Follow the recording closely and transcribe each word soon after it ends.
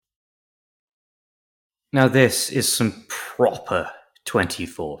Now this is some proper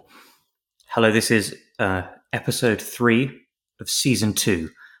 24. Hello, this is episode 3 of season 2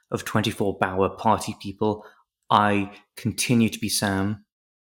 of 24 Bauer Party People. I continue to be Sam.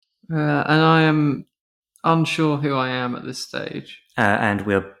 And I am unsure who I am at this stage. And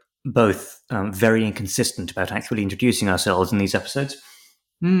we're both very inconsistent about actually introducing ourselves in these episodes.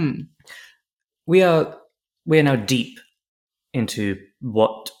 We are now deep into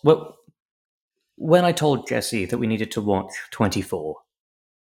what when I told Jesse that we needed to watch 24,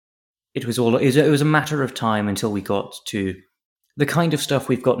 it was a matter of time until we got to the kind of stuff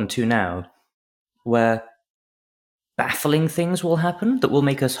we've gotten to now, where baffling things will happen that will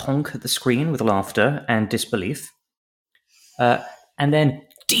make us honk at the screen with laughter and disbelief. And then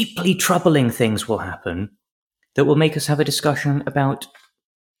deeply troubling things will happen that will make us have a discussion about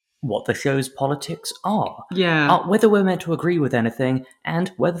what the show's politics are. Yeah. Whether we're meant to agree with anything,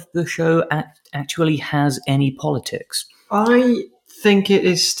 and whether the show actually has any politics. I think it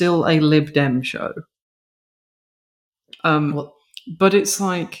is still a Lib Dem show. But it's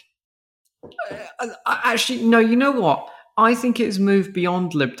like... actually, no, you know what? I think it's moved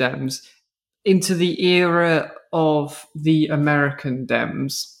beyond Lib Dems into the era of the American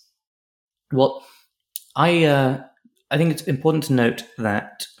Dems. Well, I think it's important to note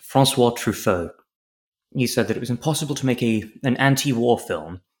that Francois Truffaut, he said that it was impossible to make an anti-war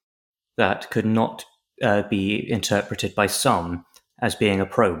film that could not be interpreted by some as being a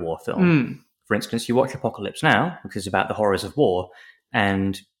pro-war film. For instance, you watch Apocalypse Now, which is about the horrors of war,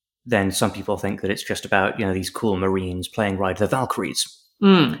 and then some people think that it's just about, these cool Marines playing Ride the Valkyries.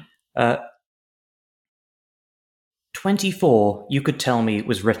 24, you could tell me,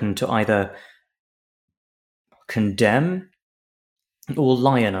 was written to either condemn or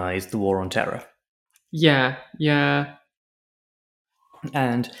lionize the war on terror. Yeah.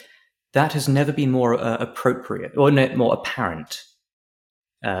 And that has never been more appropriate, or more apparent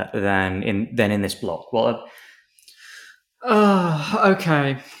than in this block. Well,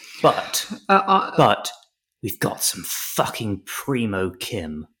 okay. But we've got some fucking primo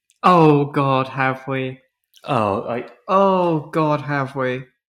Kim. Oh God, have we? Oh God, have we?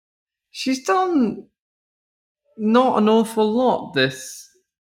 She's done not an awful lot this.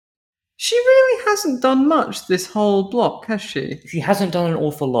 She really hasn't done much this whole block, has she? She hasn't done an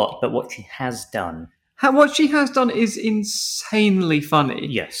awful lot, but what she has done... What she has done is insanely funny.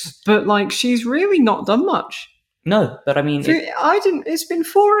 Yes. But, she's really not done much. No, but I mean... It's been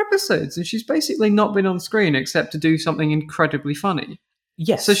 4 episodes, and she's basically not been on screen except to do something incredibly funny.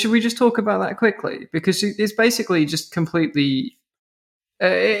 Yes. So should we just talk about that quickly? Because it's basically just completely...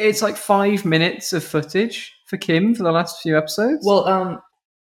 it's like 5 minutes of footage for Kim for the last few episodes. Well,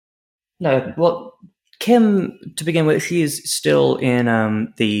 no. Well, Kim, to begin with, she is still in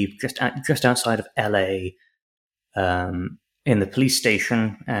the just outside of LA, in the police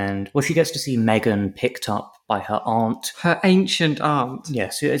station, and she gets to see Megan picked up by her aunt, her ancient aunt.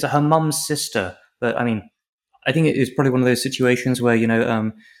 Yes, it's her mum's sister. But I mean, I think it is probably one of those situations where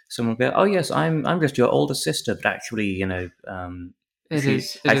someone will be, "Oh yes, I'm just your older sister," but actually, it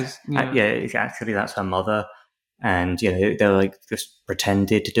is. Yeah, actually that's her mother. And, they're just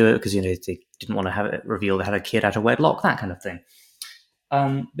pretended to do it because, they didn't want to have it revealed they had a kid out of wedlock, that kind of thing.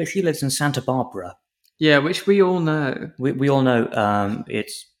 But she lives in Santa Barbara. Yeah, which we all know. We all know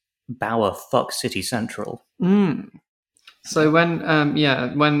it's Bauer fuck City Central. So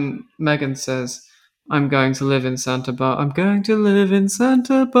when Megan says, I'm going to live in Santa Barbara,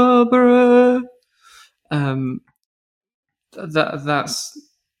 that's...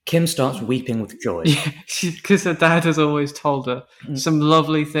 Kim starts weeping with joy. Yeah, because her dad has always told her some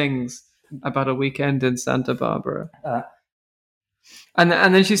lovely things about a weekend in Santa Barbara. And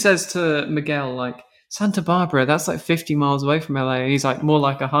then she says to Miguel, Santa Barbara, that's 50 miles away from LA. And he's like, more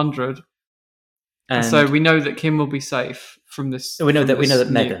like 100. And so we know that Kim will be safe from this. We know that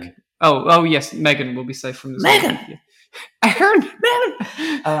Megan. Oh yes, Megan will be safe from this. Megan! Aaron!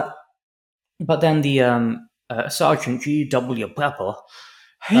 Megan! But then the Sergeant G.W. Pepper...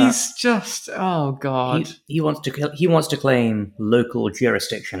 He's just, oh God. He wants to claim local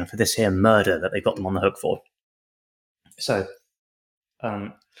jurisdiction for this here murder that they got them on the hook for. So,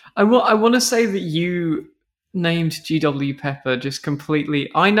 I want to say that you named G.W. Pepper just completely...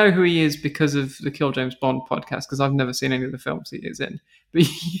 I know who he is because of the Kill James Bond podcast, because I've never seen any of the films he is in. But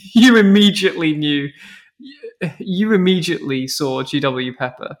you immediately saw G.W.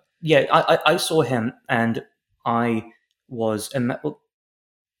 Pepper. Yeah, I saw him, and I was...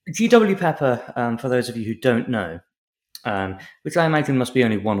 G.W. Pepper, for those of you who don't know, which I imagine must be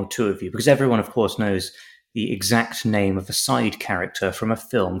only one or two of you, because everyone, of course, knows the exact name of a side character from a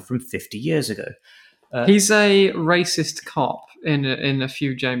film from 50 years ago. He's a racist cop in a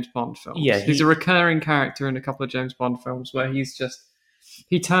few James Bond films. Yeah, he's a recurring character in a couple of James Bond films where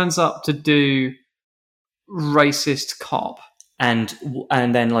he turns up to do racist cop, and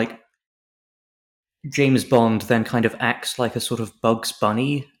then like James Bond then kind of acts like a sort of Bugs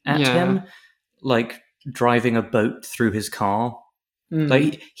Bunny at him, like driving a boat through his car.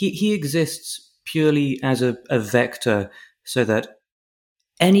 Like he exists purely as a vector, so that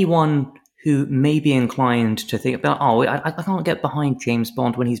anyone who may be inclined to think about, I can't get behind James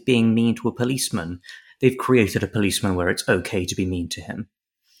Bond when he's being mean to a policeman. They've created a policeman where it's okay to be mean to him.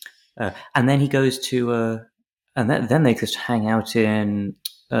 And then he goes to, and then they just hang out in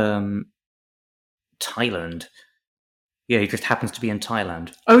Thailand. Yeah, he just happens to be in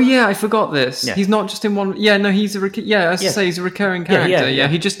Thailand. Oh yeah, I forgot this. Yeah. He's not just in one. Yeah, no, he's as I say, he's a recurring character. Yeah,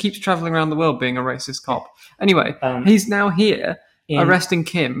 he just keeps traveling around the world being a racist cop. Anyway, he's now here arresting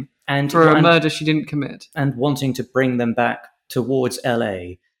Kim for a murder she didn't commit, and wanting to bring them back towards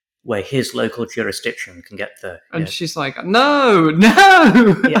LA, where his local jurisdiction can get the. And she's like, "No,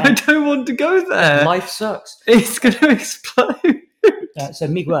 I don't want to go there. Life sucks. It's going to explode." So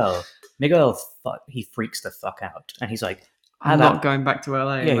Miguel, he freaks the fuck out, and he's like, "I'm not going back to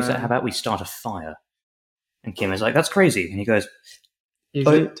LA." Yeah, he's like, "How about we start a fire?" And Kim is like, "That's crazy," and he goes, "Is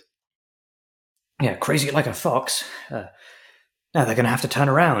it?" Yeah, crazy like a fox. Now they're going to have to turn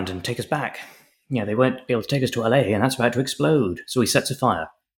around and take us back. Yeah, they won't be able to take us to LA, and that's about to explode. So he sets a fire.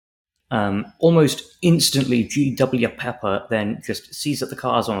 Almost instantly, G.W. Pepper then just sees that the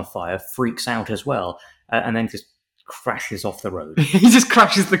car's on fire, freaks out as well, and then just crashes off the road. He just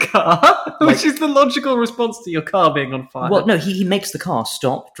crashes the car, which is the logical response to your car being on fire. Well, no, he makes the car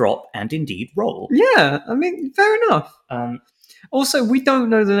stop, drop, and indeed roll. Yeah, I mean, fair enough. Also, we don't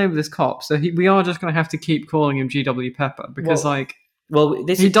know the name of this cop, so we are just going to have to keep calling him G.W. Pepper, because,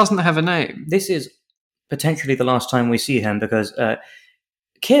 he doesn't have a name. This is potentially the last time we see him, because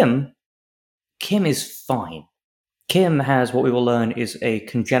Kim is fine. Kim has what we will learn is a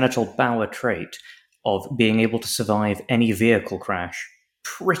congenital Bauer trait of being able to survive any vehicle crash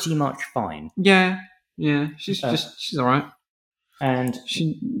pretty much fine. Yeah, she's all right. And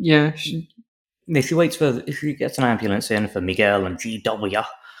she she gets an ambulance in for Miguel and GW,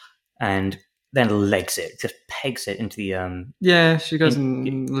 and then legs it, just pegs it into the she goes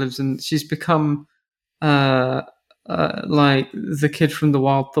and lives in. She's become like the kid from the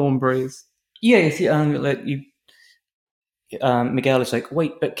Wild Thornberrys. Yeah, Miguel is like,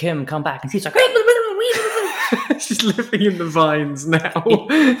 "Wait, but Kim, come back," and she's like, she's living in the vines now.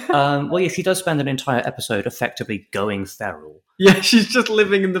 She does spend an entire episode effectively going feral. Yeah, she's just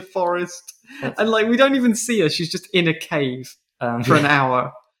living in the forest. And we don't even see her. She's just in a cave for an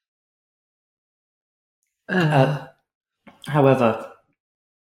hour. However,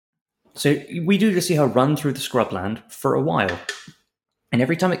 so we do just see her run through the scrubland for a while. And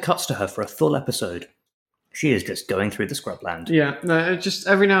every time it cuts to her for a full episode, she is just going through the scrubland. Yeah, no, it just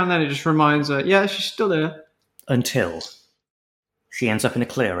every now and then it just reminds her, yeah, she's still there. Until she ends up in a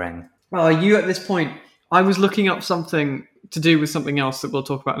clearing. Well, you at this point, I was looking up something to do with something else that we'll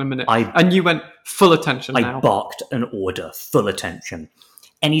talk about in a minute. And you went full attention now. I barked an order, full attention.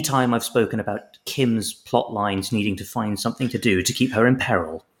 Anytime I've spoken about Kim's plot lines needing to find something to do to keep her in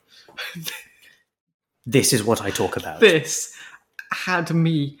peril, this is what I talk about. This had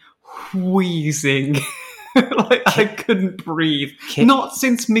me wheezing. I couldn't breathe. Not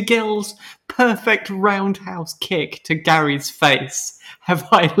since Miguel's perfect roundhouse kick to Gary's face have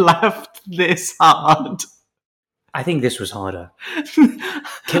I laughed this hard. I think this was harder.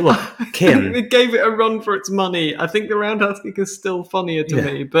 Kim. It gave it a run for its money. I think the roundhouse kick is still funnier to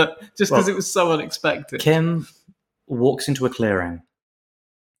me, but just because it was so unexpected. Kim walks into a clearing.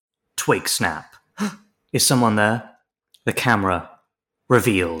 Twig snap. Is someone there? The camera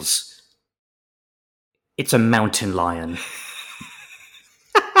reveals it's a mountain lion.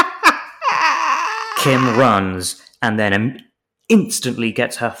 Kim runs and then instantly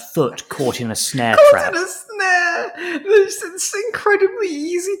gets her foot caught in a snare trap. In a snare! It's incredibly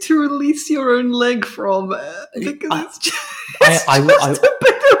easy to release your own leg from because it's just a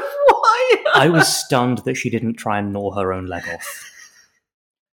bit of wire. I was stunned that she didn't try and gnaw her own leg off.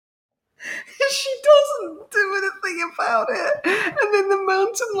 She doesn't do anything about it. And then the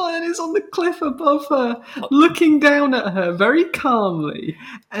mountain lion is on the cliff above her, looking down at her very calmly.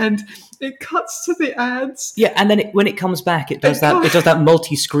 And it cuts to the ads. Yeah, and then when it comes back, it does that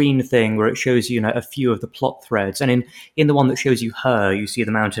multi-screen thing where it shows you, a few of the plot threads. And in the one that shows you her, you see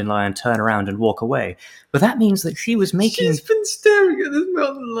the mountain lion turn around and walk away. But that means that she's been staring at this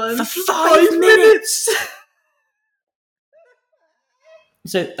mountain lion for 5 minutes.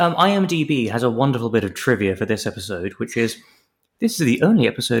 So, IMDb has a wonderful bit of trivia for this episode, which is this is the only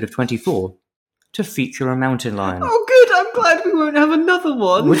episode of 24 to feature a mountain lion. Oh, good. I'm glad we won't have another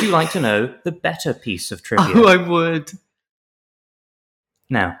one. Would you like to know the better piece of trivia? Oh, I would.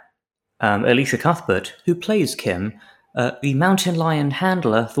 Now, Alicia Cuthbert, who plays Kim, the mountain lion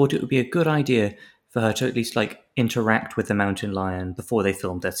handler thought it would be a good idea for her to at least interact with the mountain lion before they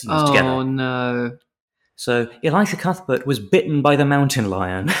filmed their scenes together. Oh no. So Elisha Cuthbert was bitten by the mountain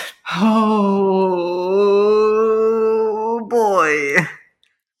lion. Oh boy.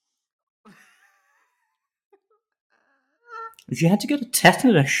 She had to get a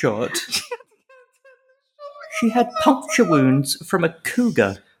tetanus shot. She had puncture wounds from a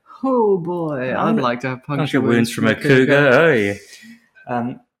cougar. Oh boy. I'd like to have puncture wounds from a cougar. Oh yeah.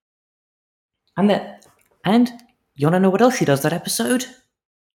 And you want to know what else she does that episode?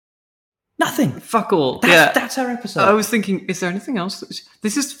 Nothing. Fuck all. That's her episode. I was thinking, is there anything else?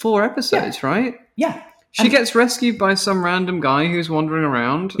 This is 4 episodes, right? Yeah. She gets rescued by some random guy who's wandering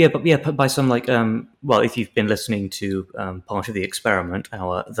around. Yeah, but by some if you've been listening to part of the experiment,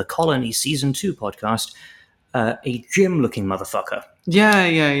 our The Colony Season 2 podcast, a gym-looking motherfucker. Yeah.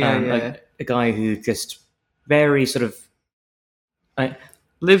 A guy who just very sort of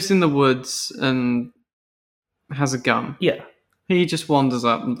lives in the woods and has a gun. Yeah. He just wanders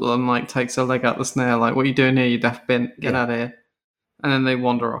up and takes a leg out the snare, like, what are you doing here, you daft bint? Get out of here. And then they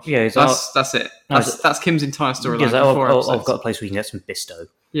wander off. Yeah, that's it. That's Kim's entire storyline. I've got a place where you can get some bisto.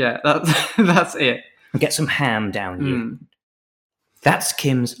 Yeah, that's it. Get some ham down you. That's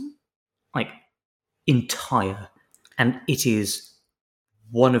Kim's entire, and it is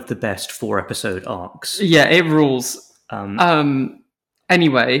one of the best 4-episode arcs. Yeah, it rules.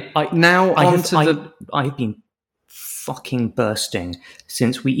 Anyway, I've been fucking bursting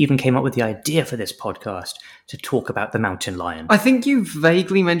since we even came up with the idea for this podcast to talk about the mountain lion. I think you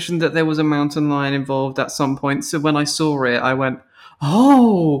vaguely mentioned that there was a mountain lion involved at some point, so when I saw it, I went,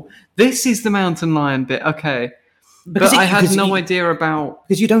 oh, this is the mountain lion bit, okay. But I had no idea about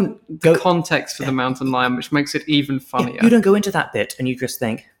because you don't the context for the mountain lion, which makes it even funnier. You don't go into that bit and you just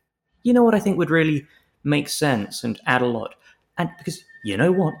think, you know what I think would really make sense and add a lot. And because you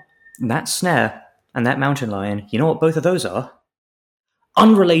know what? That snare and that mountain lion, you know what both of those are?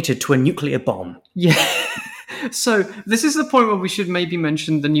 Unrelated to a nuclear bomb. Yeah. So this is the point where we should maybe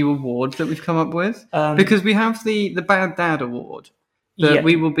mention the new award that we've come up with. Because we have the Bad Dad Award that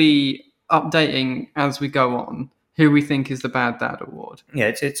we will be updating as we go on, who we think is the Bad Dad Award.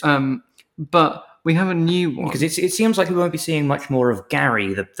 Yeah, it's but we have a new one. Because it seems like we won't be seeing much more of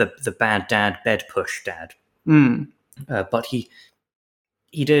Gary, the bad dad, bed push dad. But he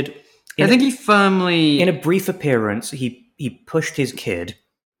did... I think he firmly... In a brief appearance, he pushed his kid.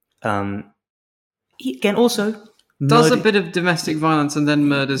 He, again, also... does a bit of domestic violence and then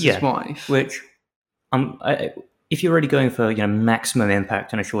murders his wife. Which, if you're already going for maximum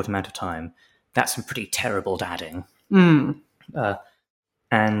impact in a short amount of time, that's some pretty terrible dadding. And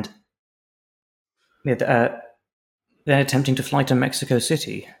they're attempting to fly to Mexico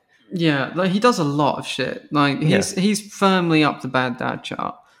City. Yeah, he does a lot of shit. He's firmly up the bad dad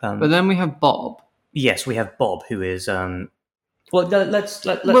chart. But then we have Bob. Yes, we have Bob, who is let's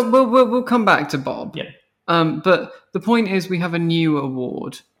we'll come back to Bob. Yeah. But the point is, we have a new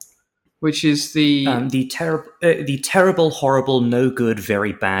award, which is the terrible, horrible, no good,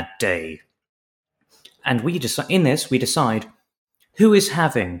 very bad day. And we decide who is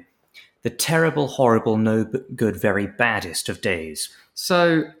having the terrible, horrible, no good, very baddest of days.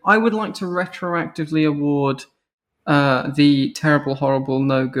 So I would like to retroactively award the terrible, horrible,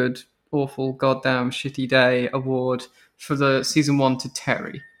 no good, awful, goddamn, shitty day award for the season 1 to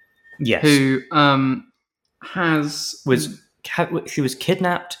Terry. Yes. Who she was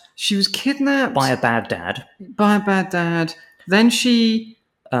kidnapped. She was kidnapped by a bad dad. Then she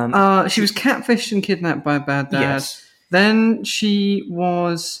was catfished and kidnapped by a bad dad. Yes. Then she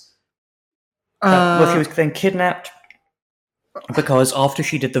was... she was then kidnapped because after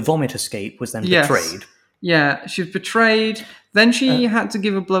she did the vomit escape was then betrayed. Yeah, she was betrayed. Then she had to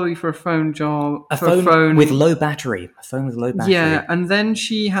give a blowy for a phone job. A phone with low battery. Yeah, and then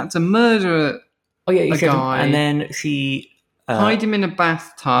she had to murder a guy. And then she... hide him in a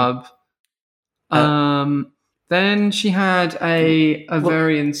bathtub. Then she had a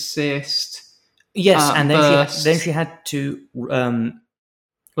ovarian cyst. Yes, and then she had to...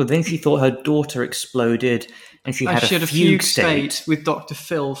 then she thought her daughter exploded, and she had a fugue state with Dr.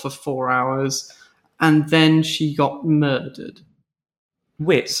 Phil for 4 hours, and then she got murdered.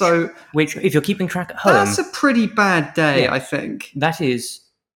 Which, if you're keeping track at home... That's a pretty bad day, I think. That is...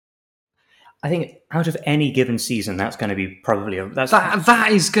 I think out of any given season, that's going to be probably that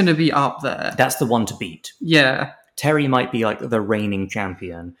is going to be up there. That's the one to beat. Yeah, Terry might be like the reigning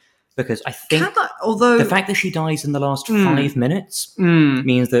champion because I think although the fact that she dies in the last 5 minutes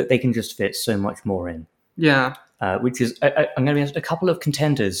means that they can just fit so much more in. Yeah, which is I'm going to be a couple of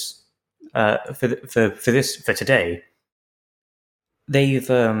contenders for today. They've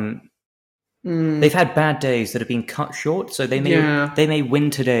had bad days that have been cut short, so they may win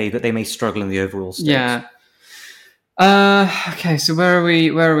today, but they may struggle in the overall stakes. Yeah. Okay, so where are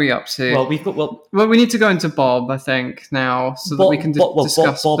we up to? Well, we need to go into Bob, I think, now, so that we can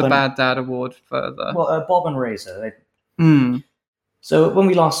discuss Bob the Bad Dad Award further. Well, Bob and Razor. So when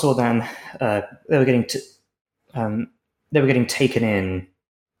we last saw them, they were getting taken in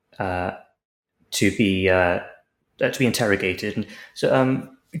to be interrogated, and so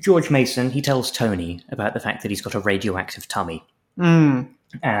George Mason, he tells Tony about the fact that he's got a radioactive tummy,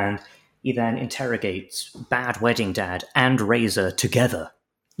 and he then interrogates Bad Wedding Dad and Razor together.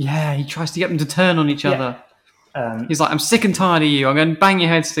 Yeah, he tries to get them to turn on each other. He's like, I'm sick and tired of you. I'm going to bang your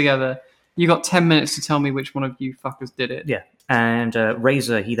heads together. You got 10 minutes to tell me which one of you fuckers did it. Yeah, and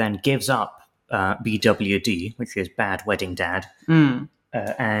Razor, he then gives up BWD, which is Bad Wedding Dad,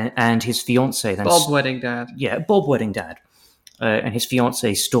 and his fiancée then... Bob Wedding Dad. Yeah, Bob Wedding Dad. And his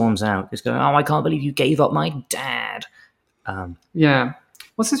fiancée storms out. He's going, "Oh, I can't believe you gave up my dad." Yeah.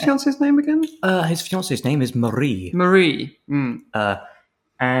 What's his fiancée's name again? His fiancée's name is Marie. Marie.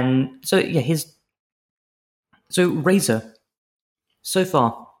 And so, yeah, So Razor, so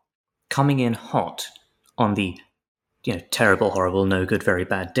far, coming in hot on the, terrible, horrible, no good, very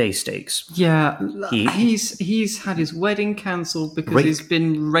bad day stakes. Yeah, he's had his wedding cancelled because he's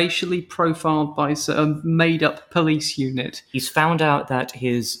been racially profiled by a made-up police unit. He's found out that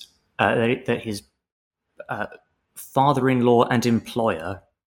his father-in-law and employer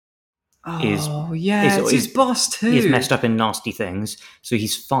is his boss too. He's messed up in nasty things, so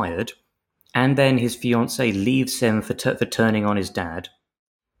he's fired. And then his fiancée leaves him for turning on his dad,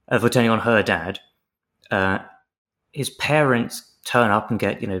 for turning on her dad. His parents turn up and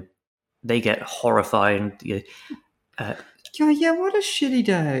they get horrified. And, what a shitty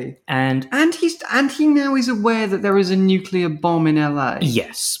day. And he now is aware that there is a nuclear bomb in LA.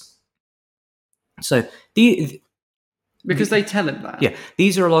 Yes. So because they tell him that. Yeah,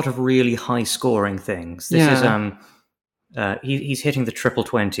 these are a lot of really high-scoring things. This is he's hitting the triple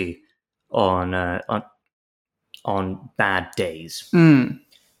 20 on bad days. And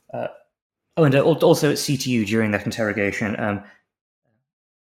also at CTU during that interrogation,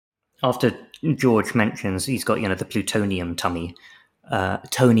 after George mentions he's got the plutonium tummy,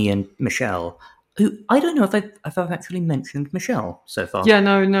 Tony and Michelle, who I don't know if I've actually mentioned Michelle so far. Yeah,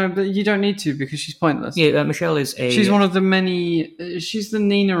 no, but you don't need to because she's pointless. Yeah, Michelle is she's one of the many. She's the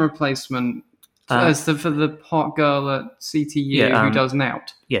Nina replacement for the hot girl at CTU who does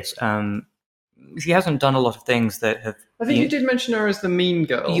Nout. Yes, she hasn't done a lot of things that have... I think you did mention her as the mean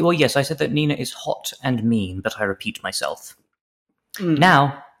girl. Well, yes, I said that Nina is hot and mean, but I repeat myself.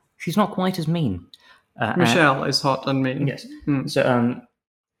 Now, she's not quite as mean. Michelle is hot and mean. Yes. So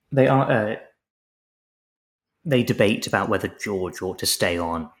they are... they debate about whether George ought to stay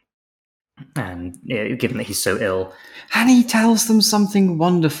on, and given that he's so ill. And he tells them something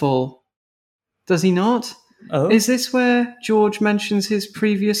wonderful. Does he not? Oh. Is this where George mentions his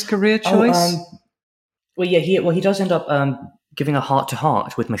previous career choice? He does end up giving a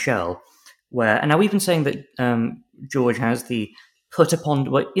heart-to-heart with Michelle, and now we've been saying that George has the put-upon...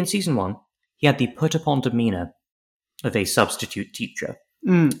 Well, in season 1, he had the put-upon demeanour of a substitute teacher.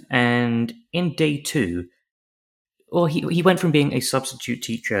 And in day 2, he went from being a substitute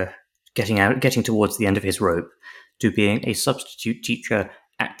teacher, getting towards the end of his rope, to being a substitute teacher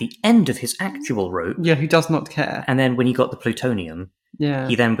at the end of his actual rope. Yeah, who does not care. And then when he got the plutonium, yeah,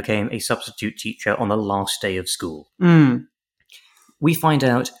 he then became a substitute teacher on the last day of school. We find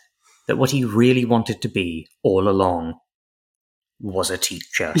out that what he really wanted to be all along was a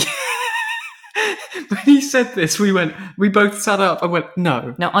teacher. When he said this, we both sat up and went,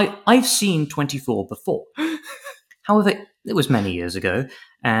 no. Now, I've seen 24 before. However, it was many years ago,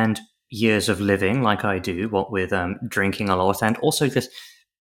 and years of living like I do, what with drinking a lot, and also just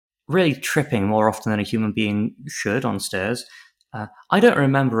really tripping more often than a human being should on stairs. I don't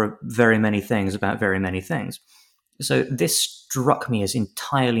remember very many things about very many things. So this struck me as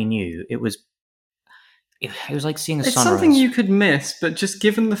entirely new. It was like seeing a sunrise. It's something you could miss, but just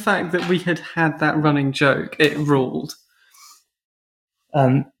given the fact that we had that running joke, it ruled.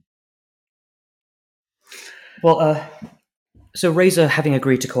 So Razor, having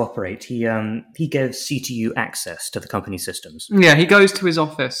agreed to cooperate, he gives CTU access to the company systems. Yeah, he goes to his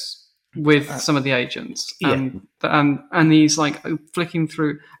office with some of the agents, yeah. and he's like flicking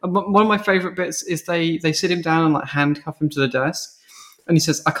through. One of my favorite bits is they sit him down and like handcuff him to the desk, and he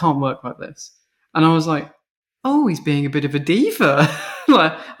says, "I can't work like this," and I was like, "Oh, he's being a bit of a diva."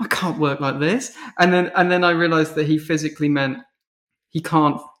 Like, I can't work like this, and then I realized that he physically meant he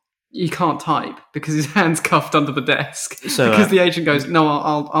can't type because his hand's cuffed under the desk. So, because the agent goes, "No,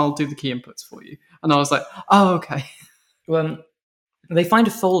 I'll do the key inputs for you," and I was like, "Oh, okay." They find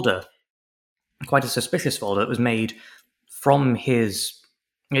a folder, quite a suspicious folder, that was made from his.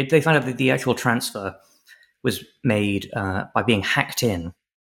 They find out that the actual transfer was made by being hacked in,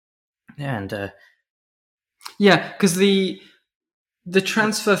 and yeah, because the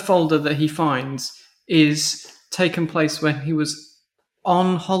transfer folder that he finds is taken place when he was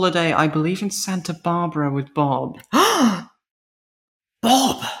on holiday, I believe, in Santa Barbara with Bob. Bob!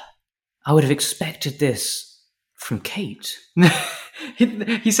 I would have expected this from Kate.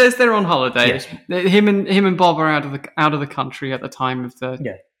 He says they're on holiday. Yes. Him and Bob are out of the country at the time of the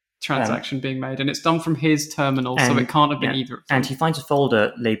Yeah. transaction being made, and it's done from his terminal, so it can't have been either of them. And he finds a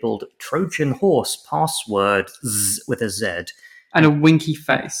folder labelled Trojan Horse Password Z with a Z. And a winky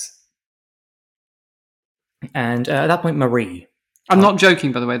face. And at that point, Marie. I'm not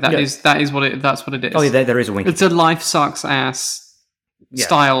joking, by the way. That's what it is. Oh, yeah, there is a winky. It's a life sucks ass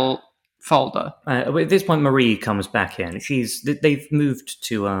style folder. At this point, Marie comes back in. They've moved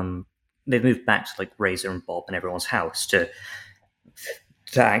back to like Razor and Bob and everyone's house to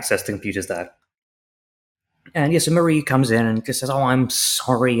access the computers there. And so Marie comes in and just says, "Oh, I'm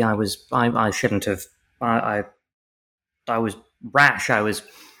sorry. I shouldn't have. I was rash. I was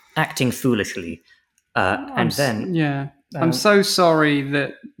acting foolishly." I'm so sorry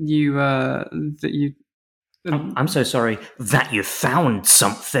that you I'm so sorry that you found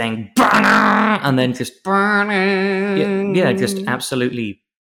something, and then just just absolutely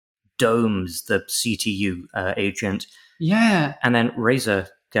domes the CTU agent. Yeah, and then Razor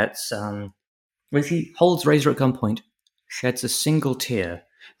gets when she holds Razor at gunpoint, sheds a single tear.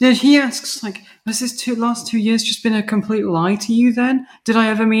 Then he asks, like, "Has this last 2 years just been a complete lie to you? Then did I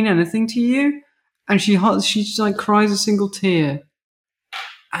ever mean anything to you?" And she just like cries a single tear,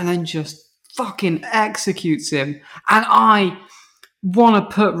 and then just fucking executes him. And I want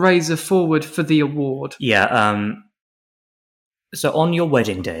to put Razor forward for the award. Yeah. So on your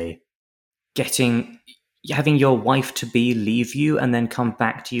wedding day, having your wife-to-be leave you and then come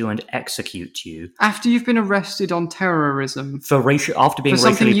back to you and execute you after you've been arrested on terrorism after being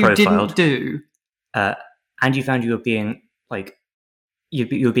something racially you profiled, didn't do, and you found you were being like.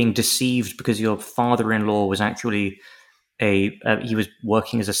 You were being deceived because your father-in-law was actually he was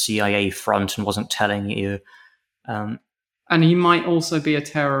working as a CIA front and wasn't telling you. And he might also be a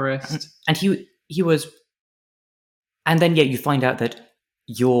terrorist. And he was. And then, you find out that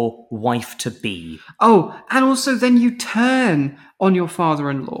your wife-to-be. Oh, and also then you turn on your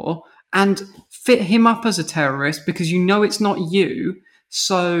father-in-law and fit him up as a terrorist because you know it's not you.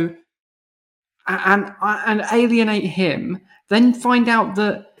 So, and alienate him. Then find out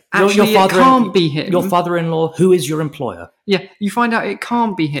that actually it can't be him. Your father-in-law, who is your employer. Yeah, you find out it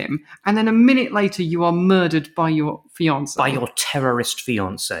can't be him, and then a minute later you are murdered by your fiancé. By your terrorist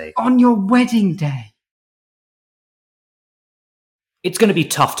fiancé. On your wedding day. It's going to be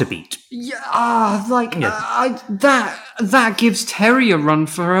tough to beat. Yeah, that gives Terry a run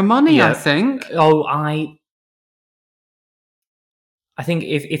for her money, I think. Oh, I think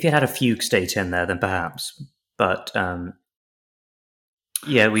if it had a fugue state in there, then perhaps. But...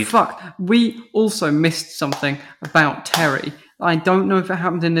 we also missed something about Terry. I don't know if it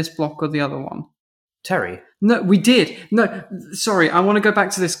happened in this block or the other one. Terry? No, we did. No, sorry, I want to go back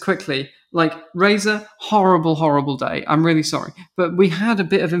to this quickly. Like, Razor, horrible, horrible day. I'm really sorry. But we had a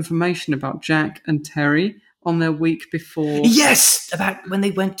bit of information about Jack and Terry on their week before. Yes! About when they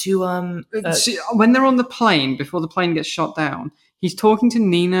went to... when they're on the plane, before the plane gets shot down, he's talking to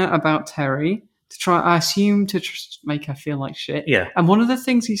Nina about Terry. To try, I assume, to just make her feel like shit. Yeah. And one of the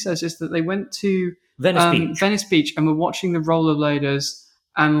things he says is that they went to Venice Beach, and were watching the rollerbladers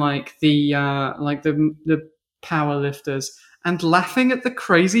and like the power lifters and laughing at the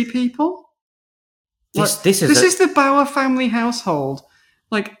crazy people. This is the Bauer family household.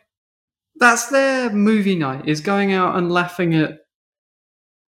 Like, that's their movie night, is going out and laughing at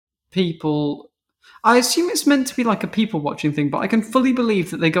people. I assume it's meant to be like a people-watching thing, but I can fully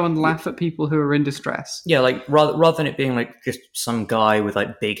believe that they go and laugh at people who are in distress. Yeah, like, rather than it being like just some guy with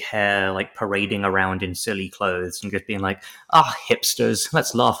like big hair, like parading around in silly clothes and just being like, hipsters,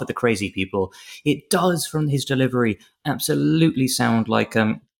 let's laugh at the crazy people. It does, from his delivery, absolutely sound like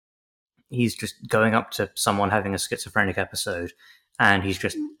he's just going up to someone having a schizophrenic episode and he's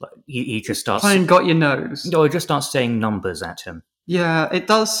just he just starts Playing got your nose. No, he just starts saying numbers at him. Yeah, it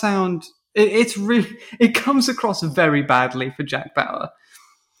does sound. It's really. It comes across very badly for Jack Bauer.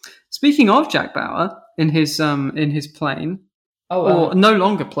 Speaking of Jack Bauer, in his plane, or no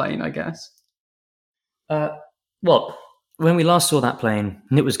longer plane, I guess. Well, when we last saw that plane,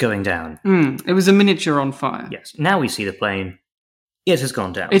 it was going down. It was a miniature on fire. Yes. Now we see the plane. It has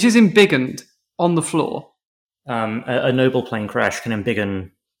gone down. It is embiggened on the floor. A noble plane crash can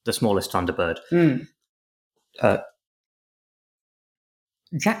embiggen the smallest Thunderbird.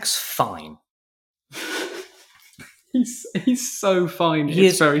 Jack's fine. He's so fine.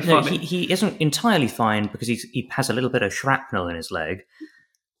 It's very funny. He isn't entirely fine because he has a little bit of shrapnel in his leg,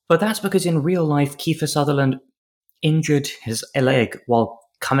 but that's because in real life Kiefer Sutherland injured his leg while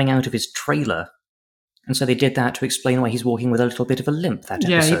coming out of his trailer, and so they did that to explain why he's walking with a little bit of a limp that episode.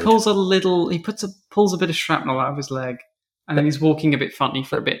 Yeah, he pulls a bit of shrapnel out of his leg, and then he's walking a bit funny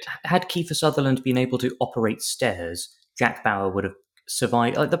for a bit. Had Kiefer Sutherland been able to operate stairs, Jack Bauer would have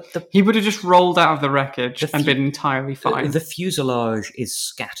survived. He would have just rolled out of the wreckage and been entirely fine. The fuselage is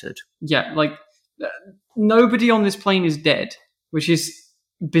scattered. Yeah, nobody on this plane is dead, which is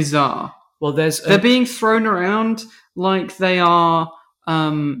bizarre. Well, they're being thrown around like they are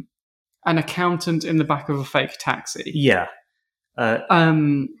an accountant in the back of a fake taxi. Yeah. Well,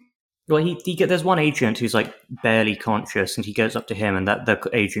 there's one agent who's barely conscious, and he goes up to him, and the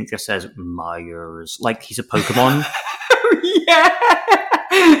agent just says Myers, like he's a Pokemon. Yeah.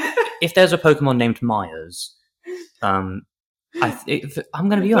 If there's a Pokemon named Myers, I'm going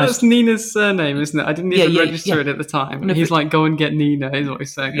to be honest. That's Nina's surname, isn't it? I didn't even register it at the time. And he's go and get Nina, is what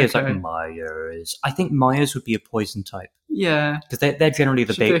he's saying. Yeah, it's Myers. I think Myers would be a poison type. Yeah. Because they're generally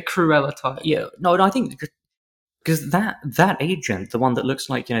the big... Be a Cruella type. Yeah. No, I think... Because that agent, the one that looks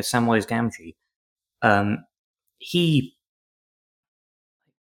like, Samwise Gamgee, he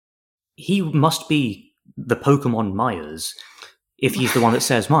must be the Pokemon Myers if he's the one that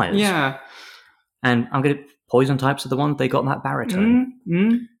says Myers. Yeah. And I'm going to... Poison types are the ones they got that baritone.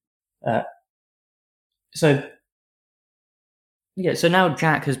 So now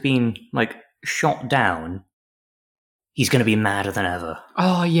Jack has been, shot down. He's going to be madder than ever.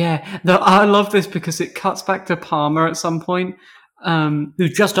 Oh, yeah. I love this because it cuts back to Palmer at some point. Who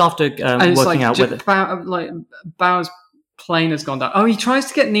just after working out whether... Bauer's plane has gone down. Oh, he tries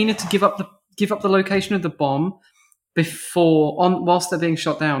to get Nina to give up the location of the bomb whilst they're being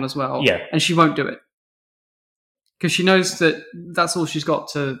shot down as well. Yeah. And she won't do it. Because she knows that that's all she's got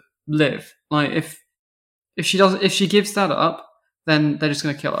to live. If she gives that up, then they're just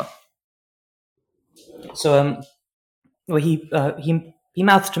going to kill her. So he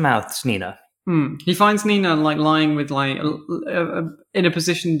mouth to mouths Nina. He finds Nina lying with in a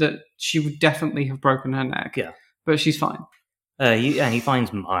position that she would definitely have broken her neck. Yeah, but she's fine. He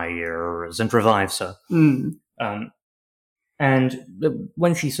finds Myers and revives her. And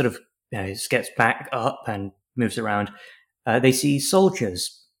when she sort of gets back up and moves around, they see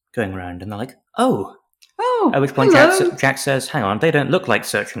soldiers going around, and they're like, oh. At which point Jack says, hang on, they don't look like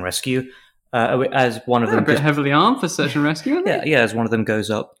search and rescue. As one of them... a bit heavily armed for search and rescue, aren't they? Yeah, as one of them goes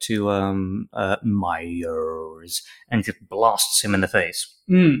up to Myers and just blasts him in the face.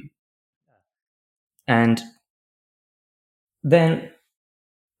 And then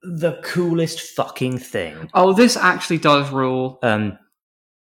the coolest fucking thing. Oh, this actually does rule.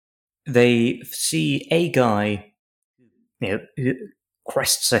 They see a guy, who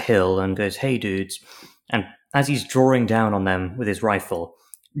crests a hill and goes, hey, dudes. And as he's drawing down on them with his rifle,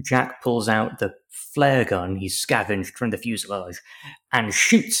 Jack pulls out the flare gun he's scavenged from the fuselage and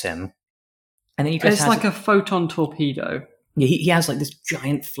shoots him. And then it's like a photon torpedo. Yeah, he has this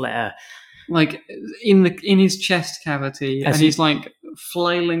giant flare. In his chest cavity, and he's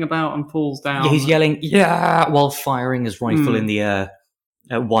flailing about and falls down. Yeah, he's yelling, yeah, while firing his rifle in the air.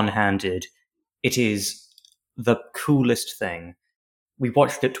 One-handed. It is the coolest thing. We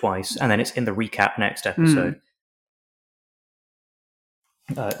watched it twice, and then it's in the recap next episode.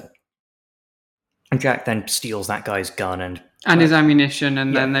 And Jack then steals that guy's gun and his ammunition,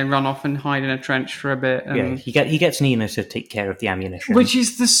 and then they run off and hide in a trench for a bit. And he gets Nina to take care of the ammunition, which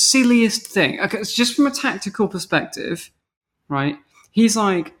is the silliest thing. Okay, it's just from a tactical perspective, right? He's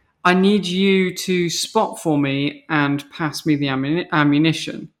like, I need you to spot for me and pass me the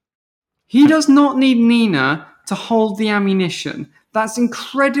ammunition. He does not need Nina to hold the ammunition. That's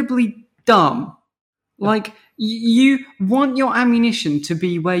incredibly dumb. You want your ammunition to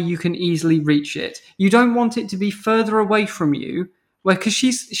be where you can easily reach it. You don't want it to be further away from you, because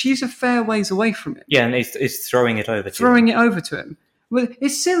she's a fair ways away from it. Yeah, and he's throwing it over to him. Throwing it over to him. well,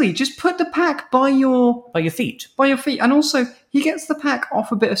 it's silly. Just put the pack by your feet. feet. And also, he gets the pack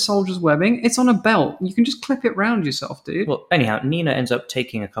off a bit of soldier's webbing. It's on a belt. You can just clip it round yourself, dude. Well, anyhow, Nina ends up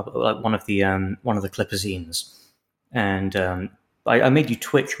taking a couple, like one of the clipazines, and I made you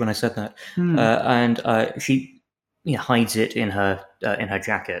twitch when I said that, and she hides it in her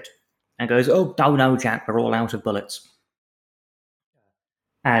jacket and goes, "Oh no, Jack, we're all out of bullets."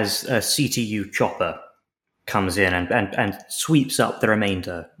 As a CTU chopper comes in and sweeps up the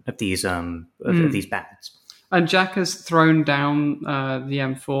remainder of these these bags. And Jack has thrown down the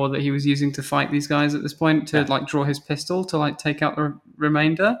M4 that he was using to fight these guys at this point to draw his pistol to take out the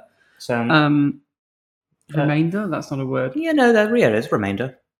remainder. So remainder? That's not a word. Yeah, no, that really is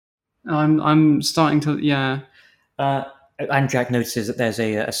remainder. I'm starting to and Jack notices that there's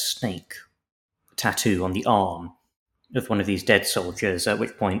a snake tattoo on the arm of one of these dead soldiers. At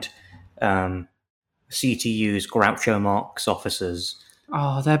which point, CTU's Groucho Marx officers.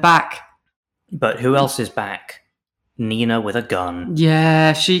 Oh, they're back. But who else is back? Nina with a gun.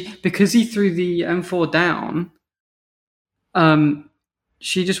 Yeah, because he threw the M4 down.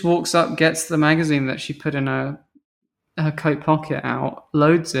 She just walks up, gets the magazine that she put in her coat pocket out,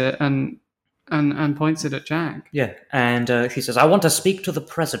 loads it, and points it at Jack. Yeah, and she says, "I want to speak to the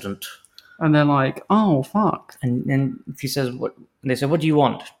president." And they're like, "Oh, fuck!" And she says, "What?" And they say, "What do you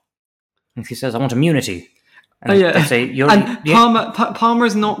want?" And she says, "I want immunity." And they say, Palmer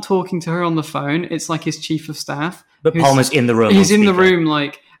is not talking to her on the phone. It's like his chief of staff. But Palmer's in the room. He's in the room,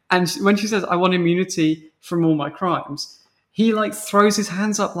 and when she says, "I want immunity from all my crimes," he throws his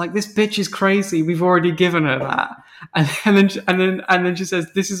hands up like, "This bitch is crazy. We've already given her that." And then she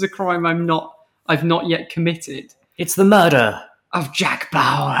says, "This is a crime I've not yet committed. It's the murder of Jack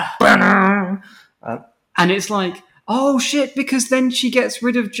Bauer." And it's like, oh shit, because then she gets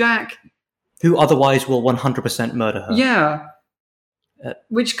rid of Jack, who otherwise will 100% murder her. Yeah.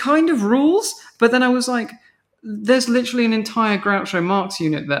 Which kind of rules, but then I was like, there's literally an entire Groucho Marx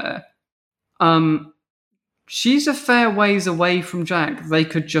unit there. She's a fair ways away from Jack. They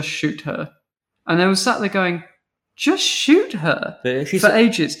could just shoot her. And I was sat there going, just shoot her for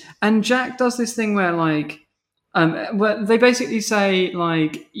ages. And Jack does this thing where where they basically say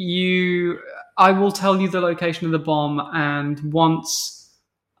I will tell you the location of the bomb, and once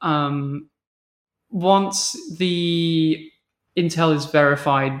the intel is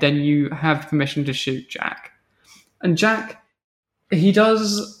verified, then you have permission to shoot Jack. And Jack, he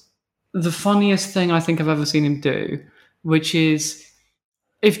does the funniest thing I think I've ever seen him do, which is,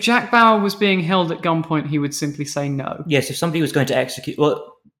 if Jack Bauer was being held at gunpoint, he would simply say no. Yes, if somebody was going to execute...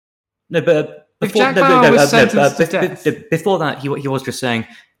 Well, no, but... If Jack Bauer was sentenced to death... Before that, he was just saying...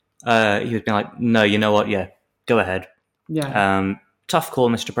 he was being like, no, you know what? Yeah, go ahead. Yeah. Tough call,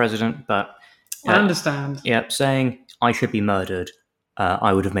 Mr. President, but... I understand. Yeah, saying I should be murdered,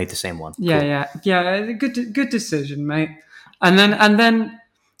 I would have made the same one. Yeah, cool. Yeah. Good decision, mate. And then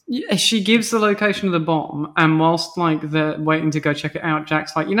she gives the location of the bomb, and whilst they're waiting to go check it out,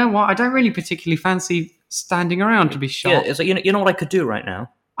 Jack's like, you know what? I don't really particularly fancy standing around to be shot. Yeah, it's like, you know what I could do right now?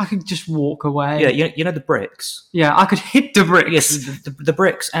 I could just walk away. Yeah, you know the bricks? Yeah, I could hit the bricks. Yes, the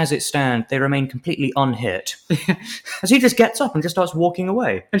bricks, as it stand, they remain completely unhit. As he just gets up and just starts walking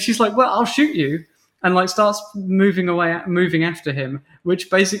away. And she's like, well, I'll shoot you. And starts moving after him,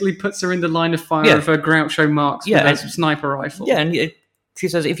 which basically puts her in the line of fire of her Groucho Marx with a sniper rifle. Yeah, and she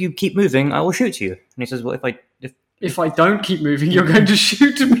says, if you keep moving, I will shoot you. And he says, well, if I don't keep moving, you're going to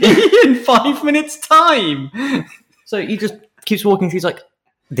shoot me in 5 minutes' time. So he just keeps walking. She's like,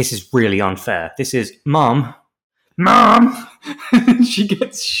 this is really unfair. This is, Mom. She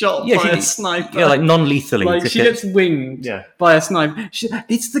gets shot by a sniper. Yeah, non-lethally. She gets winged by a sniper.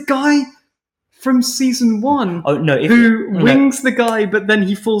 It's the guy from season 1 who wings the guy, but then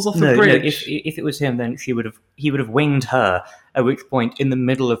he falls off the bridge. No, if it was him, then he would have winged her, at which point, in the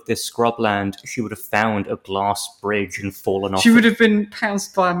middle of this scrubland, she would have found a glass bridge and fallen off. She would have been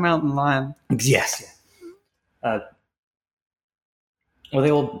pounced by a mountain lion. Yes.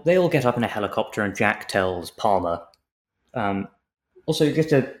 Well, they all get up in a helicopter, and Jack tells Palmer. Also, just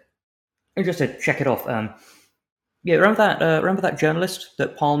to check it off. Remember that journalist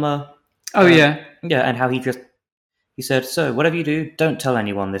that Palmer? Oh yeah. Yeah, and how he said, so whatever you do, don't tell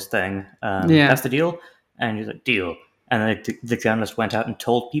anyone this thing. That's the deal. And he's like, deal. And then the journalist went out and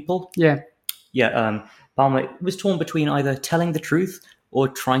told people. Yeah. Yeah. Palmer was torn between either telling the truth or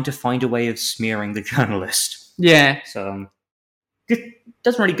trying to find a way of smearing the journalist. Yeah. So. Just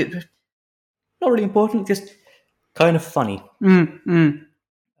doesn't really get, not really important, just kind of funny.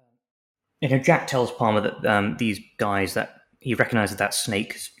 Jack tells Palmer that these guys that he recognizes that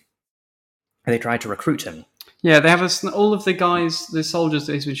snake, they tried to recruit him. Yeah, they have all of the guys, the soldiers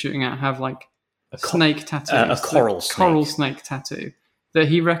that he's been shooting at, have like snake tattoos. A coral snake. Coral snake tattoo that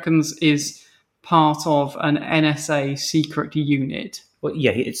he reckons is part of an NSA secret unit. Well,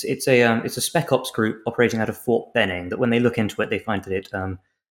 yeah, it's a spec ops group operating out of Fort Benning. That when they look into it, they find that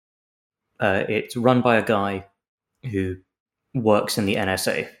it's run by a guy who works in the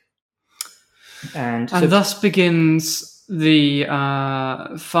NSA, and thus begins the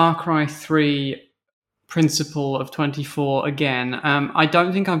Far Cry 3 principle of 24 again. I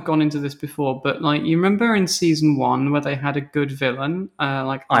don't think I've gone into this before, but like you remember in season 1 where they had a good villain,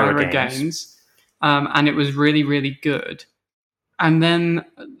 like Ira Gaines, and it was really, really good. And then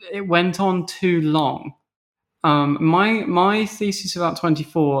it went on too long. My thesis about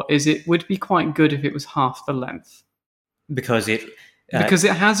 24 is it would be quite good if it was half the length. Because it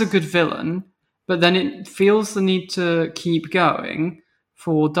has a good villain, but then it feels the need to keep going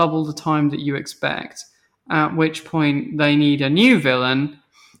for double the time that you expect, at which point they need a new villain.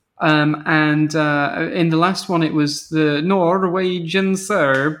 And in the last one, it was the Norwegian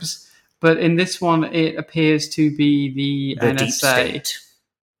Serbs, but in this one, it appears to be the NSA. Deep state.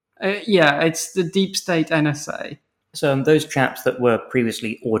 It's the deep state NSA. So those chaps that were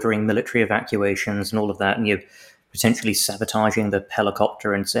previously ordering military evacuations and all of that, and you're potentially sabotaging the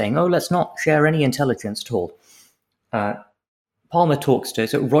helicopter and saying, "Oh, let's not share any intelligence at all." Palmer talks to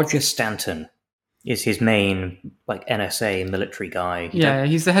Roger Stanton is his main like NSA military guy.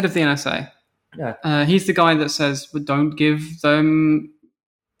 He's the head of the NSA. Yeah. He's the guy that says, "Don't give them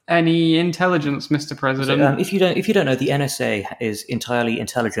any intelligence, Mr. President." So, if you don't know, the NSA is entirely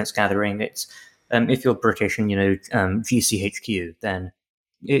intelligence gathering. It's if you're British and you know GCHQ, then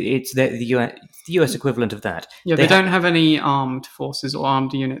it's the US equivalent of that. Yeah, they don't have any armed forces or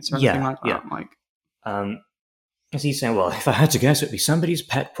armed units or anything like that. Yeah. Like, as he's saying, well, if I had to guess, it'd be somebody's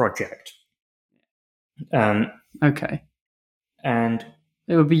pet project. Okay. And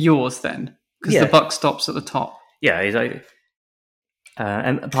it would be yours then, because the buck stops at the top. Yeah, he's like,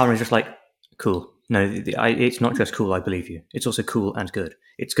 and Palmer is just like, cool. No, it's not just cool. I believe you. It's also cool and good.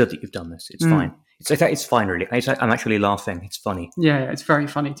 It's good that you've done this. It's fine. It's fine, really. I'm actually laughing. It's funny. Yeah, it's very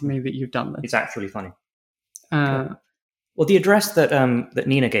funny to me that you've done this. It's actually funny. Well, the address that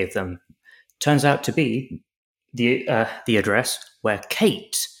Nina gave them turns out to be the address where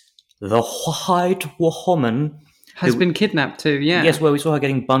Kate, the white woman, has been kidnapped too. Yeah. Yes, where we saw her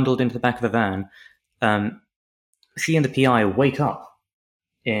getting bundled into the back of a van. She and the PI wake up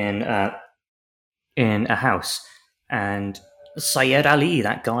in a house, and Syed Ali,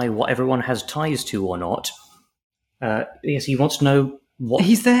 that guy, what everyone has ties to or not, yes, he wants to know what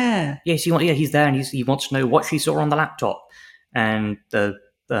he's there. Yes, he's there, and he wants to know what she saw on the laptop, and the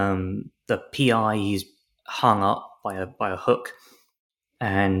PI he's hung up by a hook,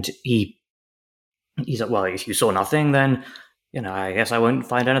 and he's like, well, if you saw nothing, then I guess I won't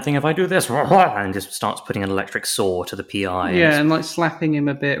find anything if I do this, and just starts putting an electric saw to the PI. Yeah, and like slapping him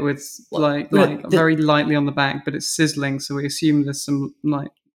a bit with very lightly on the back, but it's sizzling, so we assume there's some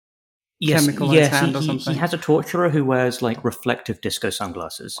chemical in his hand or something. He has a torturer who wears like reflective disco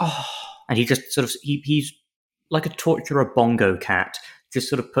sunglasses, and he just sort of he's like a torturer bongo cat, just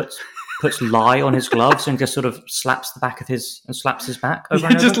sort of puts lye on his gloves and just sort of slaps the back of slaps his back over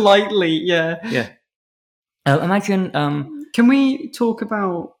and over. Just lightly, yeah. Imagine. Can we talk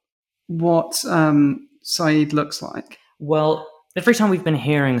about what Saeed looks like? Well, every time we've been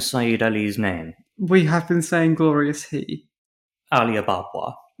hearing Saeed Ali's name, we have been saying "glorious he," Ali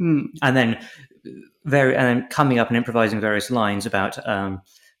Ababwa, and then coming up and improvising various lines about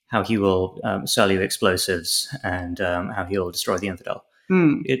how he will sell you explosives and how he will destroy the infidel.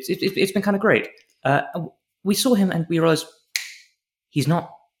 It's been kind of great. We saw him and we realized he's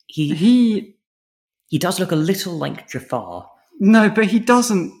not. He does look a little like Jafar. No, but he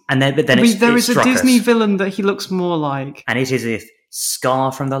doesn't. And then, there is a Disney villain that he looks more like. And it is as if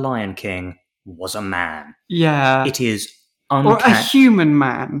Scar from The Lion King was a man. Yeah. It is or a human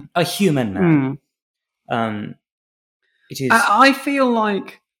man. A human man. It is. I feel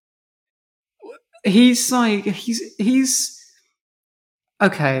like he's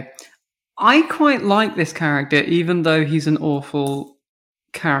okay. I quite like this character, even though he's an awful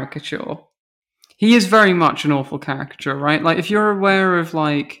caricature. He is very much an awful caricature, right? Like, if you're aware of,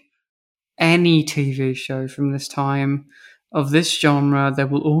 like, any TV show from this time of this genre, there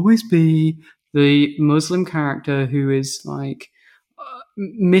will always be the Muslim character who is, like,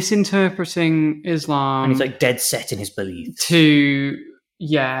 misinterpreting Islam. And he's, like, dead set in his beliefs. And,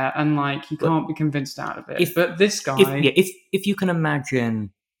 like, he can't be convinced out of it. But this guy... If you can imagine...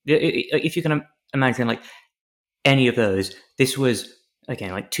 If you can imagine, like, any of those, this was...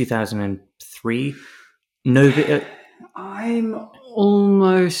 Again, like 2003. No, I'm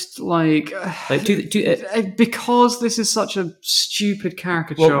almost like because this is such a stupid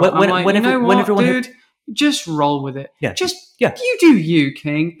caricature. Well, I'm like, you know what, everyone dude? Just roll with it. Yeah. You do you,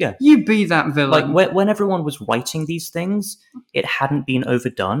 King. Yeah. You be that villain. Like when everyone was writing these things, it hadn't been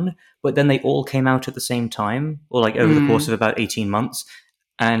overdone, but then they all came out at the same time, or like over the course of about 18 months.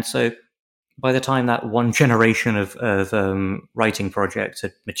 And so by the time that one generation of writing projects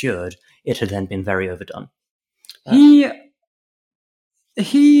had matured, it had then been very overdone. He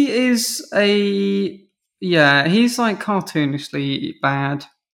is he's like cartoonishly bad.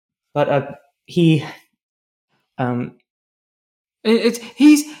 But he's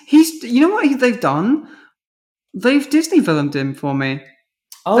you know what they've done? They've Disney villained him for me.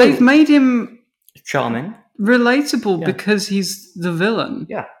 Oh, they've made him charming, relatable because he's the villain.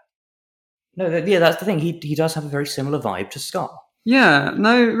 Yeah. No, that's the thing. He does have a very similar vibe to Scar. Yeah,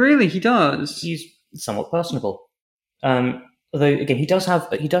 no, really, he does. He's somewhat personable. Although again, he does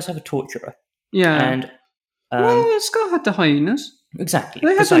have a torturer. Yeah, and well, Scar had the hyenas. Exactly, they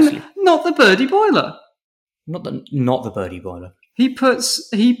had precisely. Not the birdie boiler. Not the birdie boiler. He puts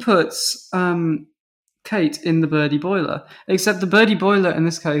Kate in the birdie boiler, except the birdie boiler in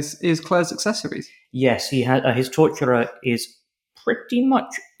this case is Claire's accessories. Yes, he had his torturer is pretty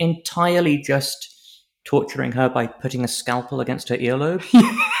much entirely just torturing her by putting a scalpel against her earlobe. He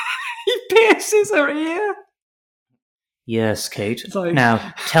pierces her ear. Yes, Kate.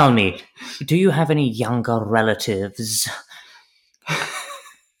 Now, tell me, do you have any younger relatives?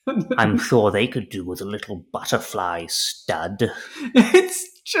 I'm sure they could do with a little butterfly stud.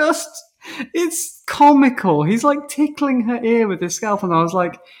 It's comical. He's like tickling her ear with his scalpel, and I was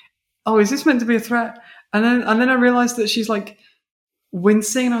like, oh, is this meant to be a threat? And then I realized that she's like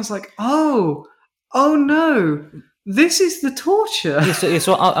wincing, and I was like, oh no, this is the torture.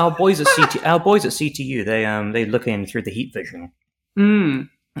 So our boys at CTU, they look in through the heat vision, and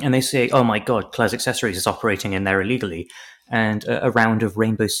they say, "Oh my God, Claire's Accessories is operating in there illegally," and a round of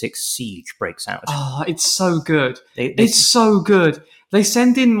Rainbow Six Siege breaks out. Oh, it's so good! It's so good. They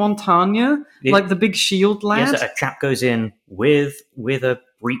send in Montagna, like the big shield lad. Yes, a chap goes in with a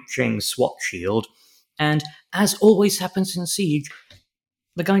breaching SWAT shield, and as always happens in Siege,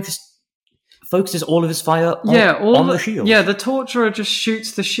 the guy just focuses all of his fire on the shield. Yeah, the torturer just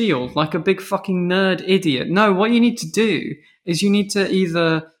shoots the shield like a big fucking nerd idiot. No, what you need to do is you need to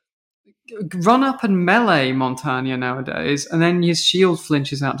either run up and melee Montagna nowadays, and then his shield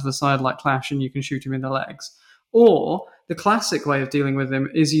flinches out to the side like Clash and you can shoot him in the legs. Or the classic way of dealing with him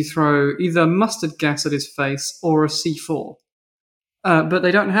is you throw either mustard gas at his face or a C4. But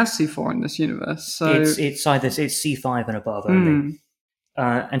they don't have C4 in this universe. So it's C5 and above only.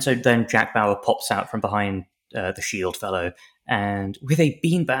 And so then Jack Bauer pops out from behind the shield fellow, and with a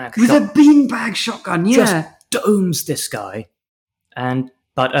beanbag shotgun, just domes this guy.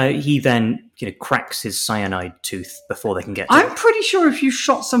 But he then cracks his cyanide tooth before they can get to him. I'm pretty sure if you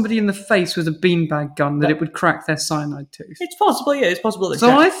shot somebody in the face with a beanbag gun that it would crack their cyanide tooth. It's possible, yeah, it's possible. So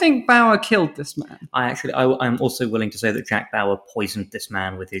I think Bauer killed this man. I'm also willing to say that Jack Bauer poisoned this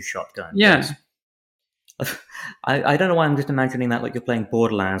man with his shotgun. Yeah. Yes. I don't know why I'm just imagining that like you're playing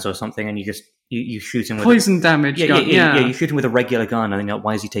Borderlands or something, and you shoot him with poison damage gun. Yeah, you shoot him with a regular gun, and then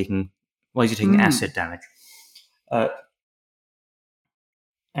why is he taking acid damage?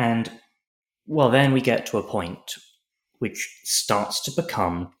 And well, then we get to a point which starts to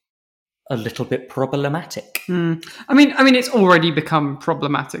become a little bit problematic. I mean, it's already become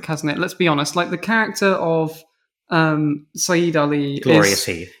problematic, hasn't it? Let's be honest. Like the character of Saeed Ali, glorious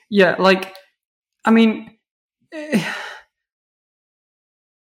he. Yeah, like I mean.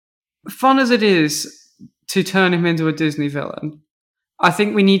 Fun as it is to turn him into a Disney villain, I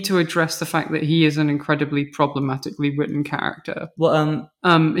think we need to address the fact that he is an incredibly problematically written character. Well,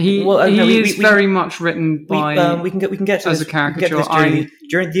 he is very much written by. We can get to as this, a caricature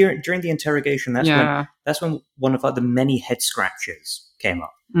during the interrogation. That's when one of the many head scratches came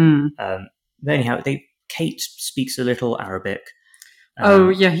up. Anyhow, Kate speaks a little Arabic.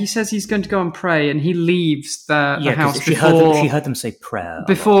 He says he's going to go and pray, and he leaves the house she heard them say prayer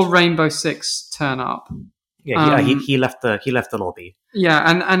before Rainbow Six turn up. He left the lobby. Yeah,